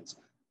actions.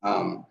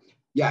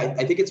 Yeah,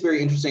 I think it's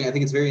very interesting. I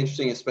think it's very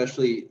interesting,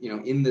 especially, you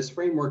know, in this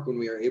framework, when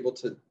we are able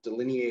to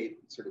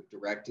delineate sort of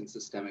direct and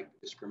systemic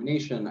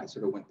discrimination. I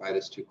sort of went by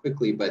this too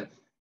quickly, but,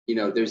 you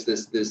know, there's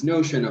this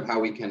notion of how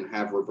we can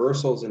have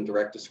reversals in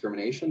direct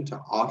discrimination to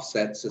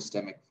offset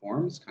systemic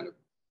forms, kind of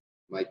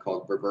might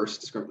call it reverse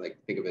discrimination,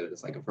 like think of it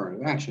as like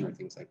affirmative action or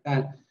things like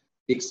that.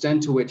 The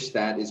extent to which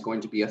that is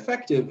going to be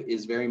effective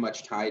is very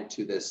much tied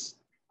to this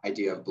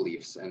idea of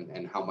beliefs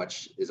and how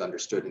much is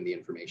understood in the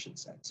information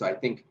set. So I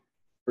think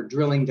for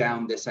drilling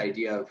down this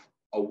idea of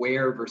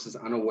aware versus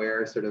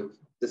unaware sort of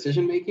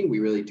decision making, we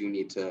really do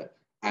need to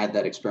add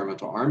that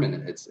experimental arm,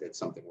 and it's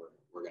something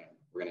we're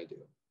gonna do.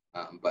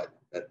 But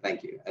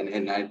thank you,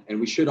 and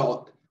we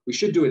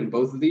should do it in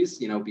both of these,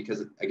 you know,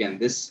 because again,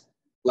 this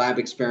lab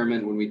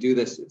experiment, when we do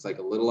this, it's like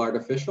a little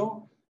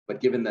artificial,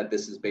 but given that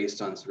this is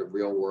based on sort of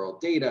real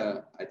world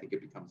data, I think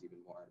it becomes even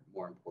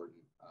more important.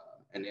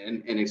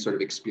 And a sort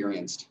of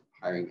experienced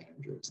hiring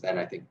managers, then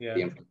I think the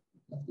information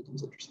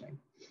becomes interesting.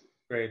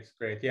 Great.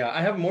 Yeah,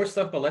 I have more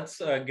stuff, but let's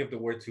give the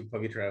word to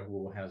Pavitra,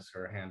 who has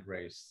her hand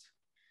raised.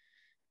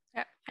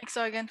 Yeah, thanks,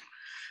 Eugen.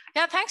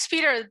 Yeah, thanks,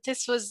 Peter.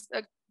 This was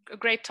a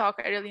great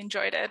talk. I really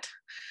enjoyed it.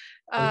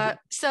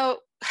 So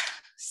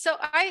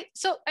I'm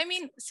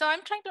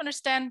trying to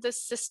understand the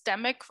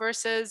systemic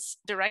versus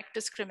direct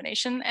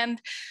discrimination,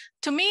 and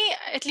to me,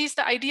 at least,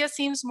 the idea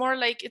seems more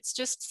like it's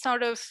just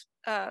sort of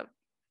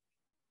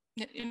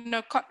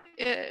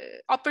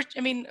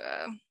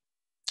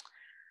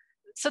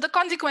so the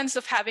consequence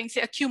of having,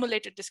 say,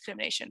 accumulated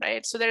discrimination,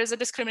 right? So there is a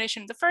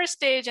discrimination in the first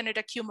stage, and it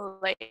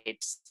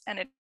accumulates, and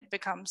it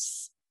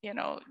becomes, you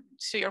know,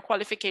 so your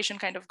qualification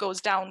kind of goes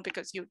down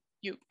because you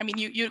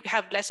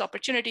have less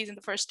opportunities in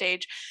the first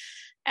stage,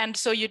 and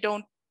so you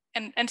don't,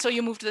 and so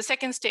you move to the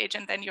second stage,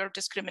 and then you're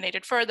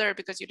discriminated further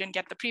because you didn't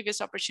get the previous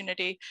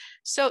opportunity.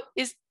 So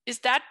is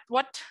that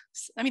what,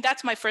 I mean,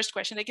 that's my first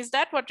question. Like, is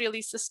that what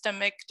really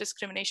systemic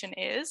discrimination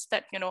is?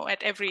 That, you know,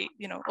 at every,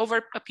 you know,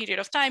 over a period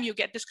of time, you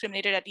get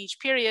discriminated at each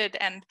period,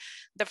 and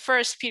the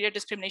first period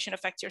discrimination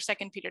affects your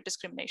second period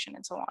discrimination,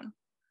 and so on.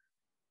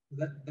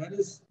 That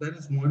is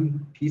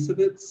one piece of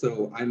it.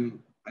 So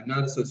I'm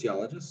not a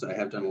sociologist. I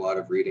have done a lot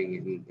of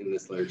reading in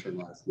this literature in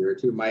the last year or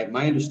two. My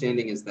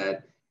understanding is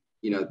that,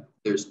 you know,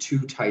 there's two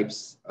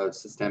types of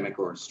systemic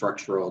or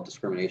structural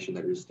discrimination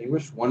that are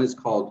distinguished. One is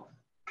called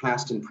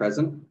past and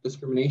present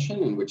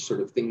discrimination, in which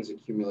sort of things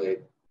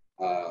accumulate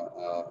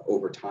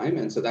over time.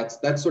 And so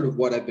that's sort of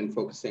what I've been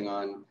focusing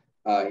on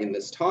in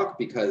this talk,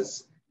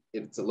 because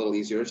it's a little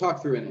easier to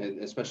talk through and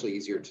especially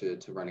easier to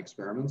run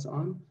experiments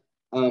on.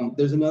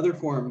 There's another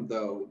form,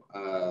 though,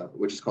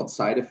 which is called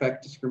side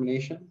effect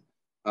discrimination.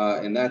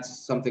 And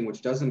that's something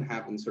which doesn't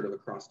happen sort of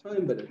across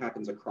time, but it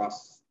happens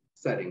across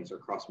settings or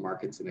across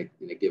markets in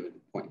a given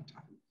point in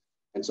time.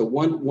 And so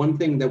one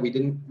thing that we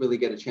didn't really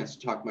get a chance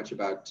to talk much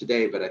about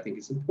today, but I think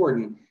is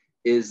important,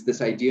 is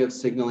this idea of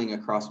signaling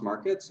across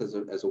markets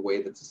as a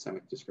way that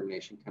systemic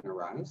discrimination can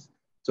arise.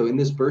 So in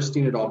this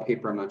Burstein et al.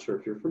 Paper, I'm not sure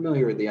if you're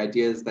familiar, the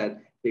idea is that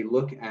they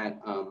look at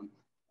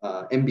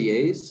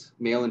MBAs,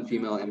 male and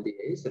female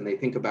MBAs, and they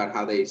think about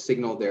how they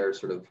signal their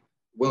sort of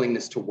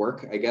willingness to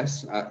work, I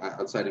guess,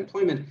 outside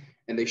employment.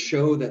 and they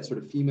show that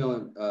sort of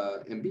female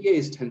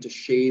MBAs tend to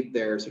shade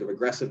their sort of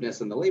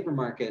aggressiveness in the labor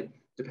market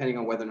depending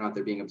on whether or not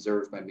they're being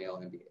observed by male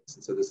MBAs.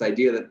 And so this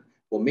idea that,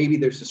 well, maybe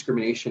there's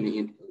discrimination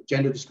in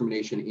gender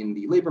discrimination in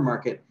the labor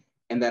market,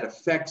 and that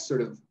affects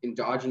sort of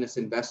endogenous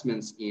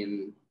investments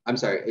in,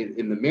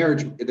 in the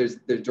marriage, there's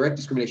direct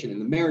discrimination in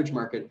the marriage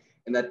market,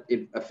 and that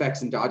it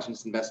affects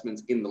endogenous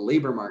investments in the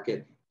labor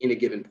market in a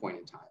given point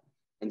in time.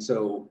 And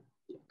so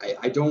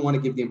I don't want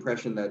to give the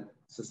impression that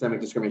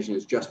systemic discrimination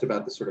is just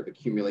about the sort of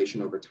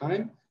accumulation over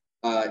time.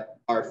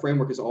 Our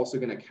framework is also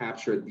going to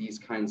capture these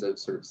kinds of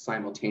sort of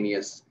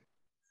simultaneous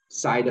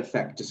side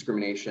effect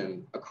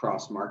discrimination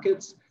across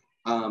markets.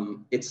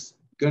 It's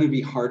going to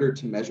be harder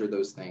to measure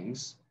those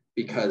things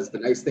because the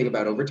nice thing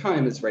about over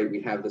time is, right,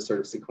 we have this sort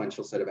of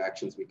sequential set of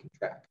actions we can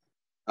track.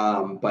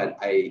 But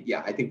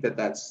I think that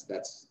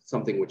that's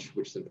something which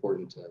is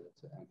important to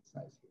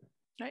emphasize here.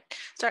 Right.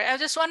 Sorry, I have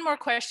just one more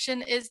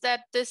question. Is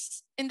that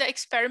this, in the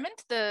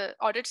experiment, the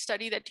audit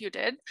study that you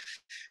did,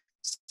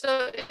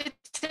 so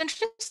it's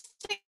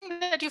interesting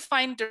that you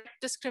find direct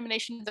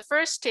discrimination in the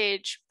first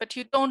stage, but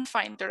you don't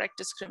find direct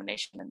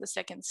discrimination in the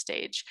second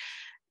stage.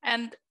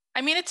 And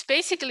I mean, it's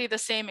basically the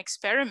same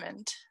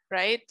experiment,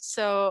 right?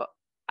 So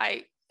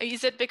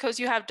is it because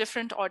you have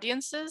different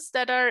audiences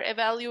that are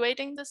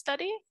evaluating the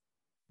study?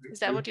 Is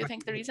that what you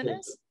think the reason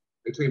is?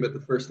 Are you talking about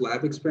the first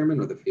lab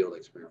experiment or the field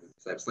experiment?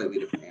 Because I have slightly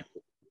different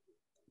answers.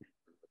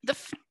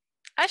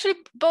 Actually,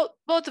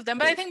 both of them,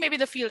 but I think maybe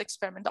the field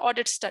experiment, the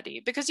audit study,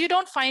 because you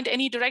don't find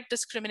any direct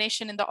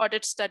discrimination in the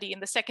audit study in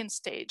the second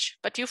stage,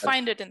 but you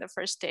find it in the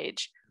first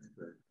stage.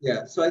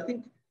 Yeah, so I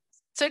think.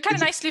 So it kind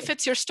of nicely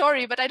fits your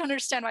story, but I don't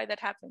understand why that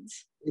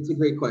happens. It's a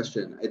great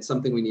question. It's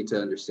something we need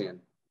to understand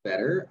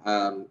better.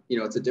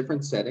 It's a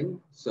different setting,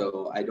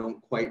 so I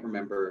don't quite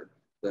remember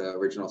the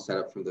original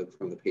setup from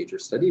the pager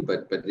study,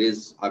 but it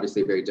is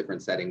obviously a very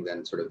different setting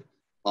than sort of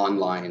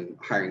online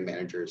hiring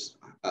managers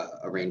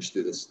arranged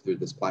through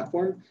this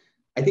platform.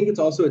 I think it's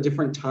also a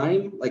different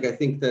time. Like, I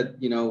think that,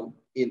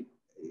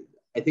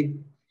 I think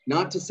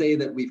not to say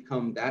that we've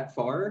come that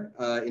far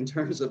in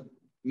terms of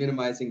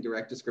minimizing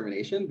direct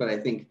discrimination, but I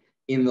think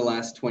in the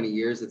last 20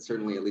 years, it's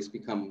certainly at least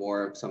become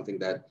more of something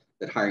that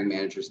hiring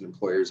managers and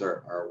employers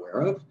are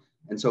aware of.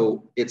 And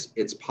so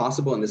it's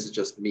possible, and this is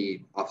just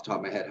me off the top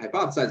of my head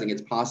hypothesizing,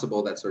 it's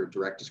possible that sort of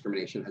direct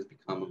discrimination has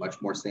become a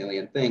much more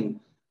salient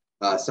thing,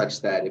 such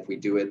that if we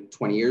do it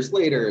 20 years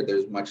later,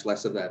 there's much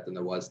less of that than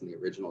there was in the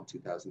original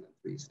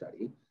 2003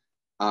 study.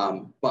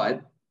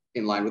 But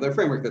in line with our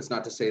framework, that's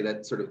not to say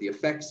that sort of the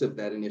effects of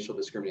that initial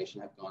discrimination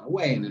have gone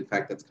away. And in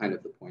fact, that's kind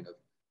of the point of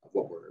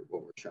what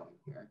we're showing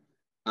here.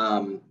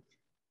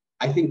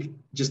 I think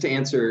just to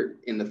answer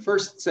in the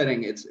first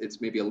setting,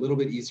 it's maybe a little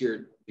bit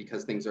easier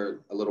because things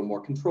are a little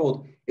more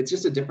controlled. It's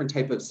just a different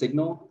type of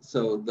signal.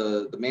 So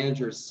the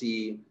managers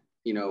see,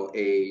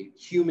 a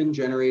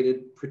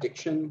human-generated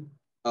prediction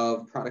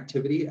of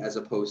productivity as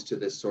opposed to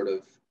this sort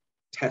of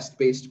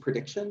test-based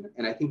prediction.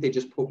 And I think they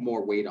just put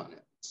more weight on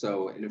it.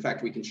 So, and in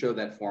fact, we can show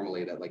that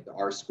formally that like the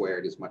R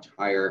squared is much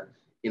higher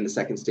in the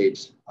second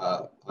stage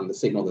on the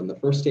signal than the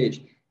first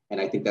stage. And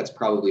I think that's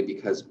probably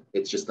because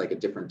it's just like a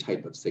different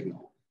type of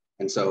signal.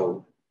 And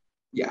so,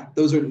 yeah,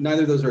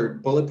 neither of those are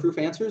bulletproof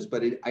answers,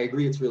 but I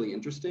agree it's really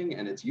interesting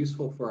and it's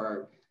useful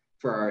for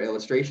our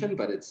illustration,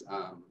 but it's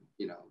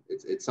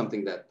it's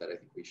something that I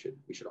think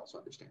we should also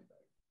understand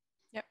better.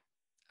 Yep.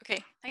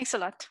 Okay. Thanks a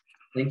lot.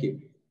 Thank you.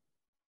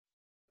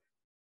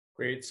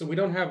 Great. So we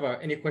don't have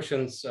any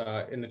questions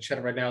in the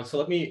chat right now. So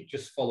let me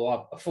just follow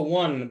up. For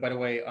one, by the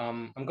way,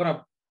 I'm going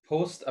to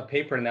post a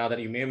paper now that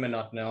you may or may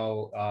not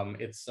know.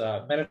 It's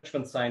a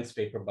management science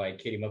paper by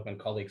Katie Milkman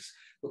colleagues.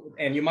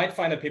 And you might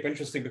find the paper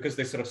interesting because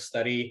they sort of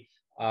study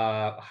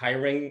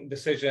hiring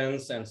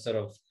decisions and sort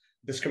of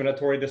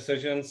discriminatory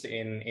decisions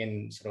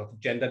in sort of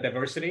gender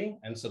diversity.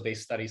 And so they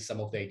study some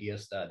of the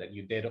ideas that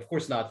you did, of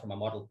course, not from a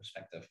model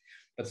perspective,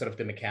 but sort of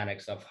the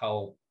mechanics of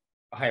how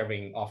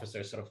hiring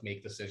officers sort of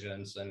make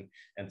decisions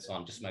and so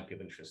on. Just might be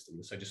of interest to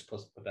you. So I just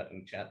put that in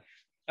the chat.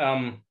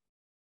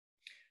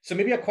 So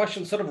maybe a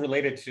question sort of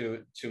related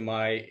to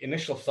my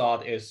initial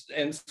thought is,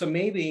 and so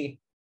maybe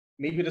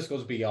this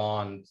goes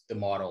beyond the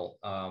model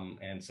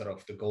and sort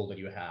of the goal that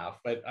you have,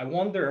 but I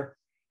wonder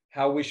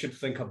how we should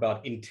think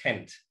about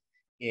intent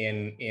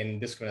in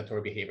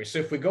discriminatory behavior. So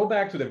if we go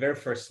back to the very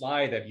first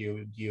slide that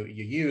you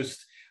used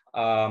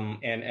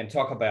and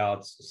talk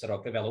about sort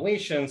of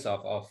evaluations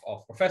of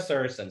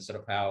professors and sort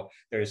of how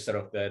there's sort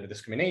of the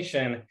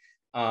discrimination,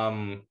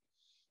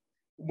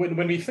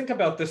 when we think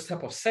about this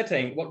type of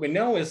setting, what we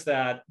know is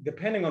that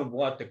depending on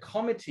what the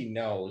committee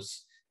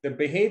knows, the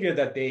behavior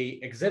that they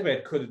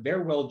exhibit could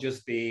very well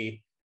just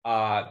be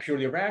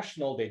purely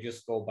rational. They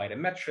just go by the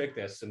metric.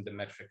 They assume the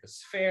metric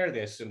is fair. They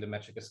assume the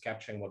metric is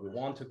capturing what we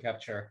want to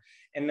capture.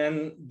 And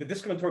then the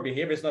discriminatory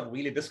behavior is not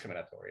really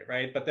discriminatory,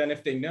 right? But then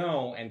if they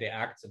know and they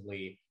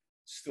actively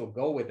still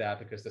go with that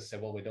because they say,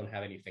 well, we don't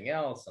have anything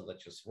else, and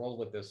let's just roll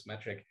with this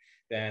metric,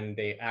 then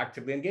they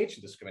actively engage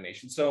in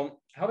discrimination. So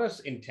how does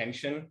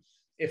intention,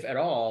 if at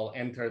all,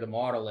 enter the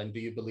model? And do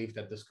you believe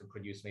that this could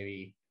produce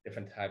maybe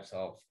different types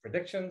of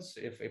predictions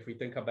if we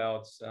think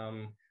about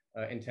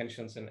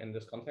intentions in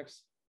this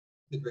context?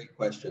 A great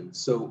question.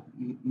 So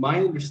my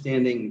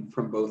understanding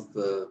from both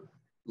the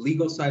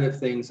legal side of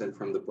things and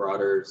from the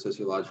broader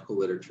sociological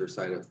literature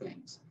side of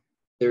things,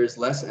 there is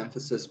less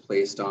emphasis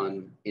placed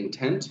on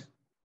intent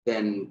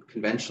than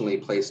conventionally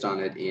placed on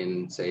it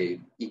in, say,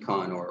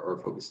 econ or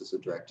focuses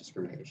of direct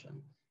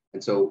discrimination.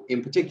 And so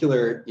in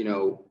particular, you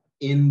know,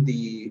 in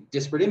the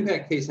disparate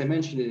impact case, I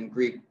mentioned it in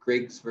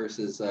Griggs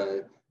versus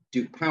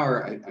Duke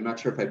Power. I'm not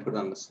sure if I put it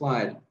on the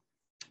slide.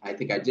 I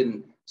think I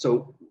didn't.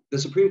 So the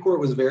Supreme Court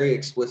was very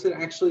explicit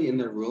actually in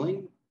their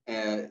ruling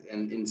and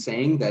in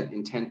saying that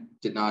intent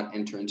did not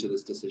enter into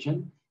this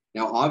decision.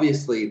 Now,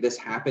 obviously, this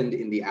happened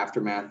in the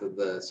aftermath of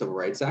the Civil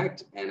Rights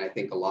Act. And I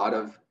think a lot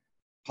of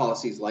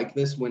policies like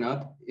this went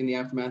up in the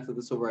aftermath of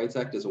the Civil Rights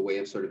Act as a way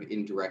of sort of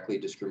indirectly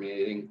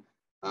discriminating.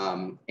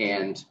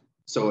 And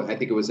so I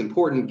think it was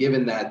important,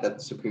 given that the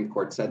Supreme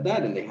Court said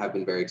that, and they have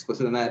been very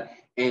explicit in that,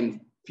 and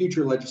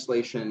future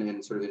legislation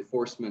and sort of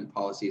enforcement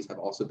policies have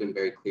also been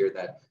very clear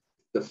that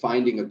the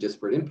finding of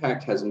disparate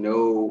impact has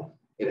no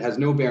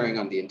bearing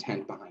on the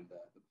intent behind the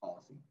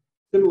policy.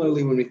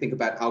 Similarly, when we think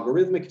about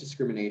algorithmic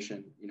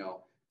discrimination, you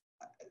know,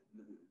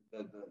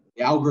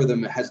 the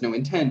algorithm has no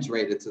intent,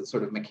 right? It's a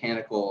sort of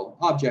mechanical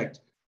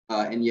object,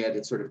 and yet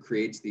it sort of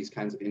creates these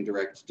kinds of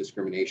indirect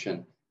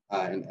discrimination,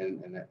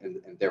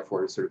 and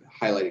therefore sort of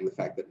highlighting the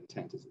fact that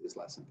intent is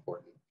less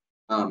important.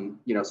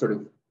 You know, sort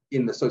of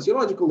in the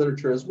sociological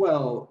literature as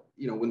well,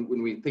 you know,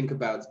 when we think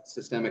about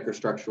systemic or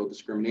structural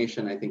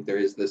discrimination, I think there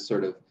is this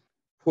sort of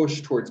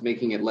push towards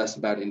making it less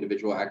about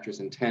individual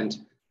actors' intent,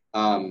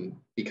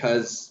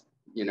 because,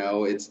 you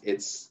know,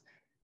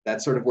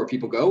 that's sort of where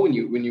people go when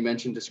you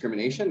mention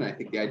discrimination. I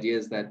think the idea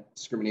is that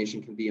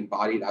discrimination can be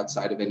embodied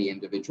outside of any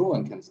individual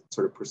and can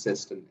sort of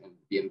persist and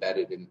be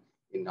embedded in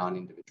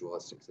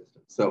non-individualistic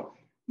systems. So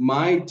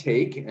my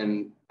take,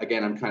 and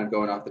again, I'm kind of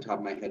going off the top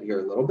of my head here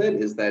a little bit,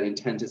 is that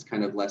intent is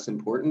kind of less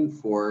important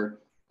for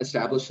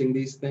establishing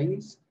these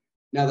things.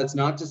 Now, that's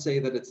not to say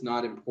that it's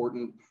not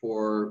important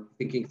for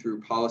thinking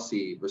through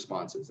policy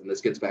responses. And this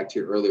gets back to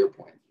your earlier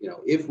point. You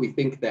know, if we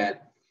think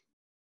that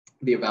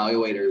the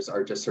evaluators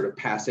are just sort of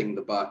passing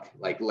the buck,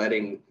 like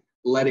letting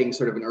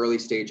sort of an early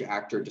stage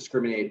actor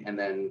discriminate and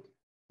then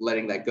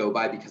letting that go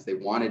by because they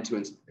wanted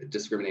to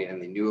discriminate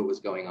and they knew it was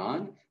going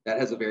on, that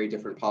has a very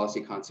different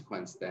policy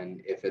consequence than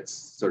if it's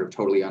sort of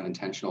totally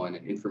unintentional and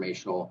an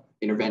informational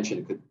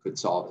intervention could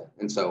solve it.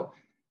 And so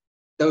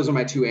those are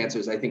my two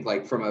answers. I think,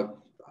 like, from a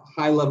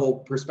high level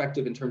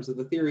perspective in terms of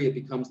the theory, it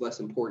becomes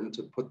less important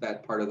to put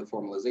that part of the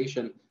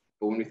formalization.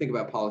 But when we think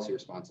about policy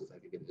responses, I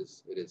think it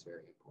is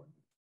very important.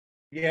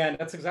 Yeah, and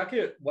that's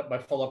exactly what my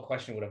follow-up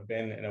question would have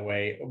been, in a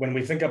way. When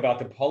we think about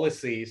the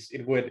policies,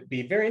 it would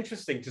be very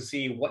interesting to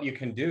see what you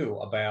can do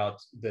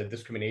about the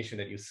discrimination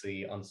that you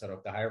see on sort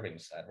of the hiring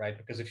side, right?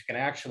 Because if you can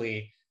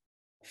actually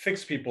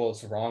fix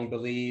people's wrong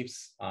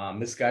beliefs,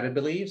 misguided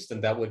beliefs,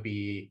 then that would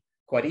be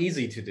quite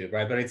easy to do,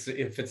 right? But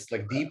if it's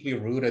like deeply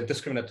rooted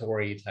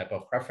discriminatory type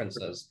of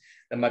preferences,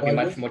 that might be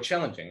much more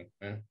challenging.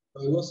 Yeah.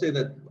 I will say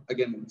that,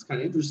 again, what's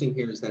kind of interesting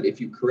here is that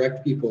if you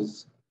correct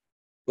people's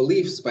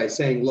beliefs by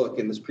saying, look,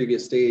 in this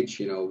previous stage,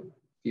 you know,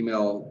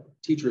 female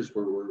teachers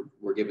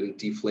were given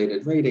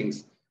deflated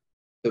ratings,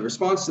 the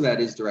response to that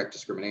is direct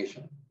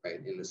discrimination, right,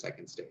 in the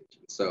second stage.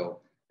 And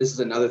so this is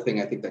another thing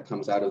I think that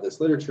comes out of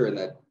this literature, and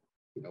that,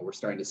 you know, we're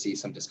starting to see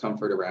some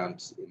discomfort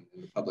around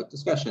in the public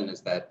discussion,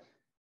 is that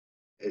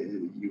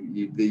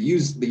the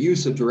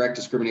use of direct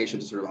discrimination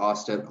to sort of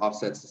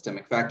offset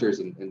systemic factors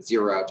and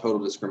zero out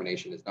total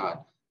discrimination is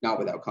not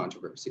without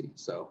controversy.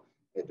 So,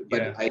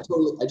 but yeah. I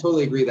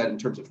totally agree that in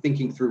terms of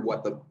thinking through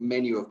what the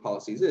menu of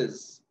policies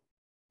is,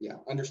 yeah,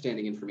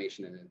 understanding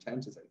information and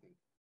intent is, I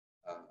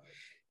think,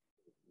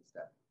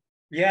 step.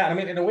 Yeah, I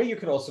mean, in a way, you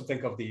could also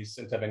think of these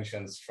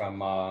interventions from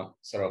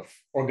sort of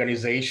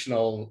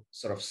organizational,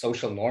 sort of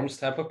social norms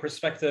type of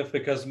perspective,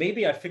 because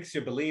maybe I fix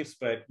your beliefs,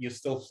 but you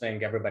still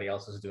think everybody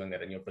else is doing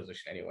that in your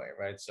position anyway,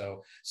 right?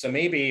 So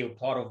maybe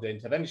part of the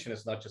intervention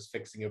is not just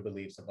fixing your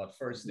beliefs about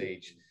first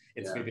stage,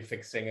 it's maybe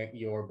fixing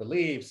your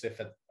beliefs, if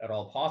at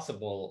all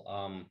possible,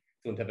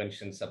 through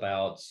interventions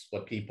about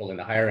what people in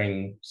the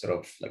hiring sort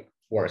of like,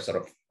 or sort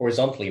of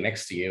horizontally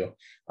next to you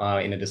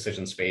in a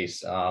decision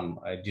space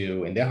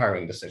do in their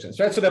hiring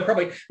decisions, right? So they're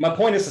probably, my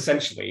point is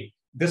essentially,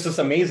 this is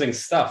amazing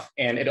stuff,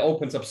 and it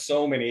opens up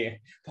so many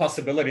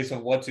possibilities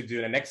of what to do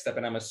in the next step.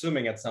 And I'm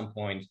assuming at some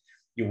point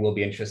you will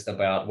be interested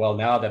about, well,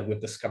 now that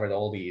we've discovered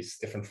all these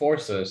different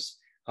forces,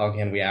 how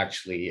can we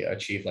actually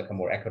achieve like a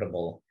more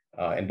equitable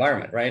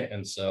environment, right?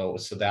 And so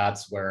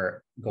that's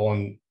where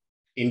going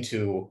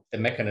into the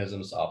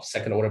mechanisms of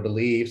second order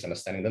beliefs,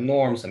 understanding the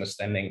norms,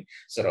 understanding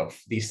sort of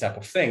these type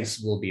of things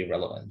will be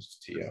relevant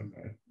to you.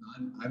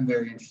 I'm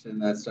very interested in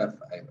that stuff.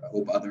 I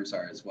hope others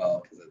are as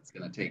well, because it's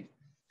going to take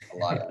a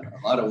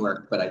lot of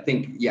work. But I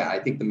think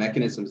the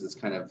mechanisms is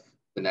kind of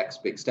the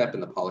next big step in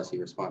the policy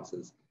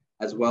responses,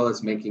 as well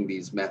as making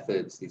these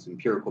methods, these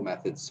empirical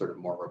methods, sort of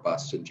more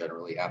robust and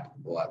generally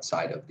applicable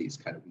outside of these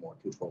kind of more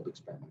controlled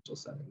experimental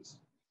settings.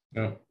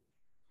 Yeah.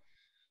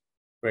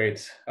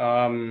 Great.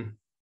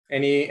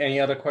 Any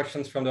other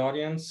questions from the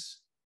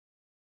audience?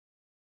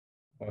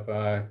 We have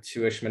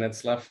 2-ish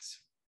minutes left.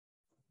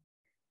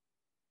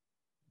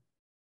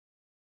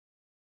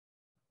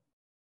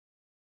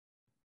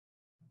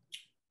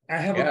 I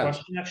have a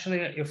question actually.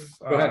 If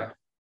Go ahead.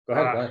 Go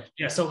ahead.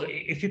 Yeah, so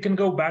if you can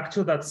go back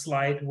to that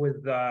slide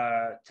with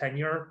the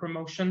tenure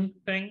promotion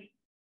thing.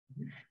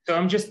 So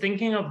I'm just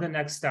thinking of the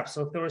next step.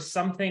 So if there was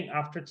something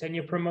after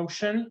tenure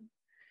promotion,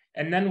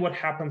 and then what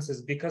happens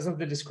is because of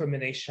the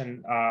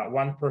discrimination,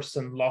 one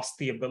person lost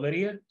the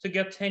ability to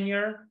get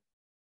tenure.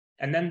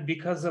 And then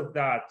because of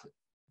that,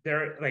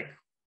 they're like,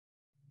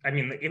 I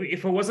mean,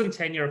 if it wasn't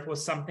tenure, if it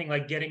was something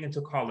like getting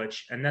into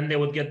college, and then they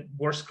would get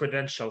worse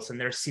credentials and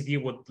their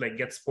CV would like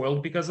get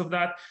spoiled because of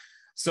that.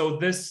 So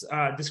this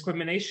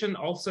discrimination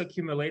also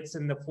accumulates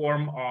in the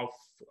form of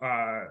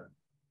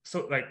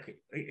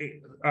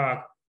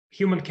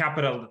human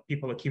capital that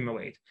people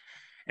accumulate.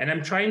 And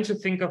I'm trying to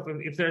think of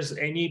if there's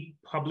any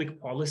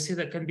public policy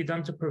that can be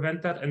done to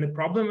prevent that. And the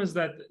problem is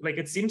that, like,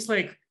 it seems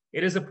like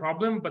it is a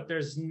problem, but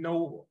there's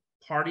no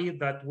party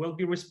that will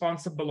be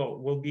responsible or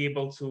will be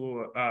able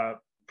to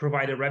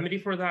provide a remedy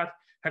for that.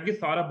 Have you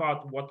thought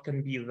about what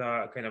can be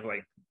the kind of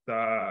like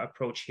the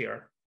approach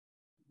here?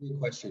 Good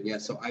question. Yeah.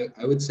 So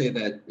I would say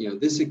that, you know,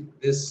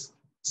 this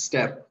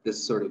step,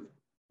 this sort of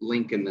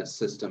link in the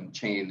system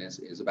chain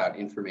is about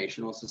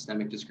informational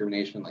systemic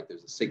discrimination. Like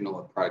there's a signal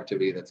of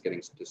productivity that's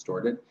getting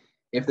distorted.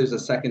 If there's a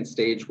second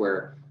stage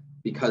where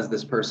because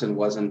this person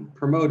wasn't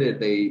promoted,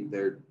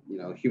 their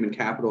human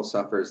capital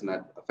suffers and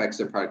that affects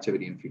their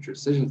productivity and future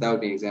decisions, that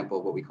would be an example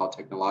of what we call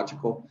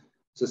technological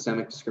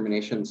systemic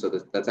discrimination. So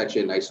that's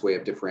actually a nice way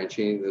of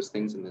differentiating those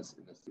things in this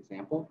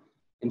example.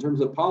 In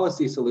terms of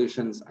policy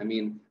solutions, I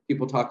mean,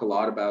 people talk a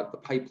lot about the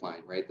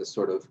pipeline, right? The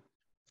sort of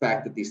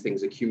fact that these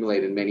things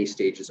accumulate in many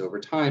stages over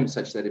time,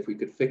 such that if we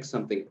could fix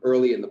something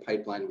early in the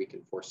pipeline, we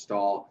can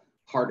forestall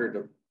harder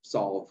to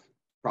solve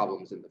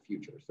problems in the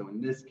future. So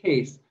in this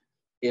case,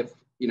 if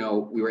we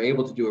were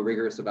able to do a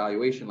rigorous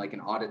evaluation, like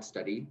an audit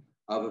study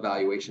of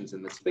evaluations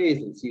in this phase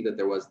and see that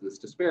there was this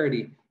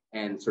disparity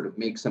and sort of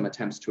make some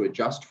attempts to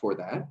adjust for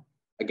that,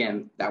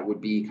 again, that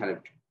would be kind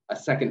of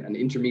an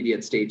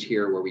intermediate stage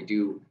here where we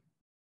do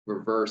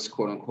reverse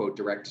quote unquote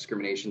direct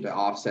discrimination to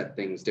offset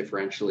things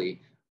differentially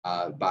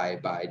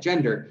by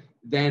gender.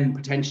 Then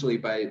potentially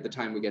by the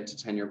time we get to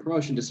tenure and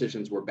promotion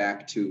decisions, we're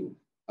back to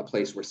a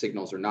place where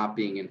signals are not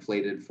being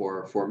inflated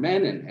for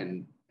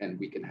men, and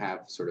we can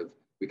have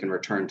we can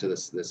return to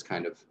this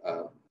kind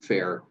of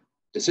fair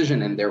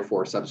decision, and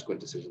therefore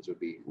subsequent decisions would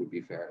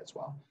be fair as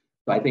well.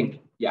 So I think,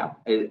 yeah,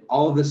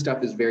 all of this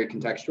stuff is very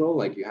contextual.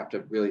 Like you have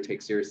to really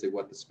take seriously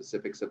what the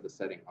specifics of the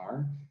setting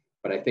are.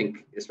 But I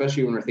think,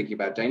 especially when we're thinking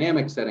about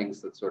dynamic settings,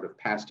 that sort of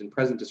past and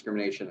present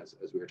discrimination, as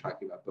we were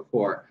talking about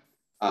before,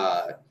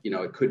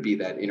 it could be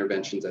that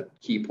interventions at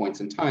key points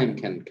in time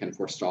can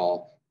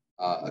forestall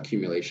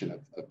accumulation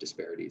of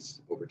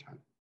disparities over time.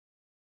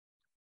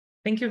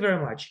 Thank you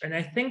very much. And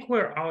I think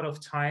we're out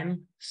of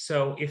time.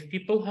 So if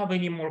people have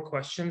any more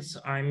questions,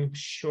 I'm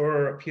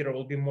sure Peter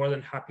will be more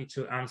than happy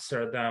to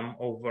answer them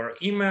over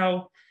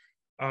email.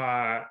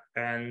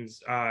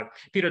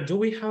 Peter, do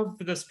we have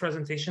this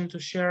presentation to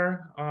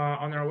share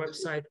on our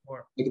website?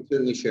 Or I can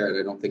certainly share it.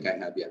 I don't think I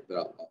have yet, but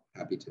I'm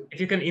happy to. If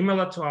you can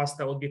email it to us,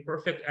 that would be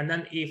perfect. And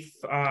then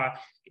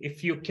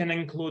if you can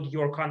include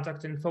your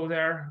contact info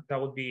there, that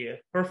would be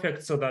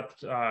perfect so that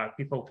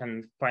people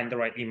can find the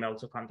right email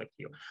to contact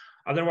you.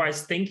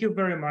 Otherwise, thank you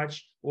very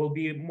much. We'll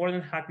be more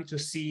than happy to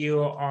see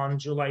you on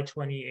July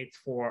 28th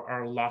for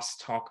our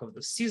last talk of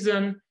the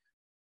season.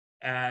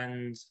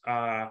 And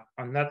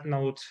on that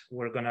note,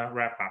 we're going to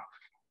wrap up.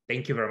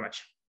 Thank you very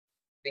much.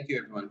 Thank you,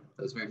 everyone.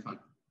 That was very fun.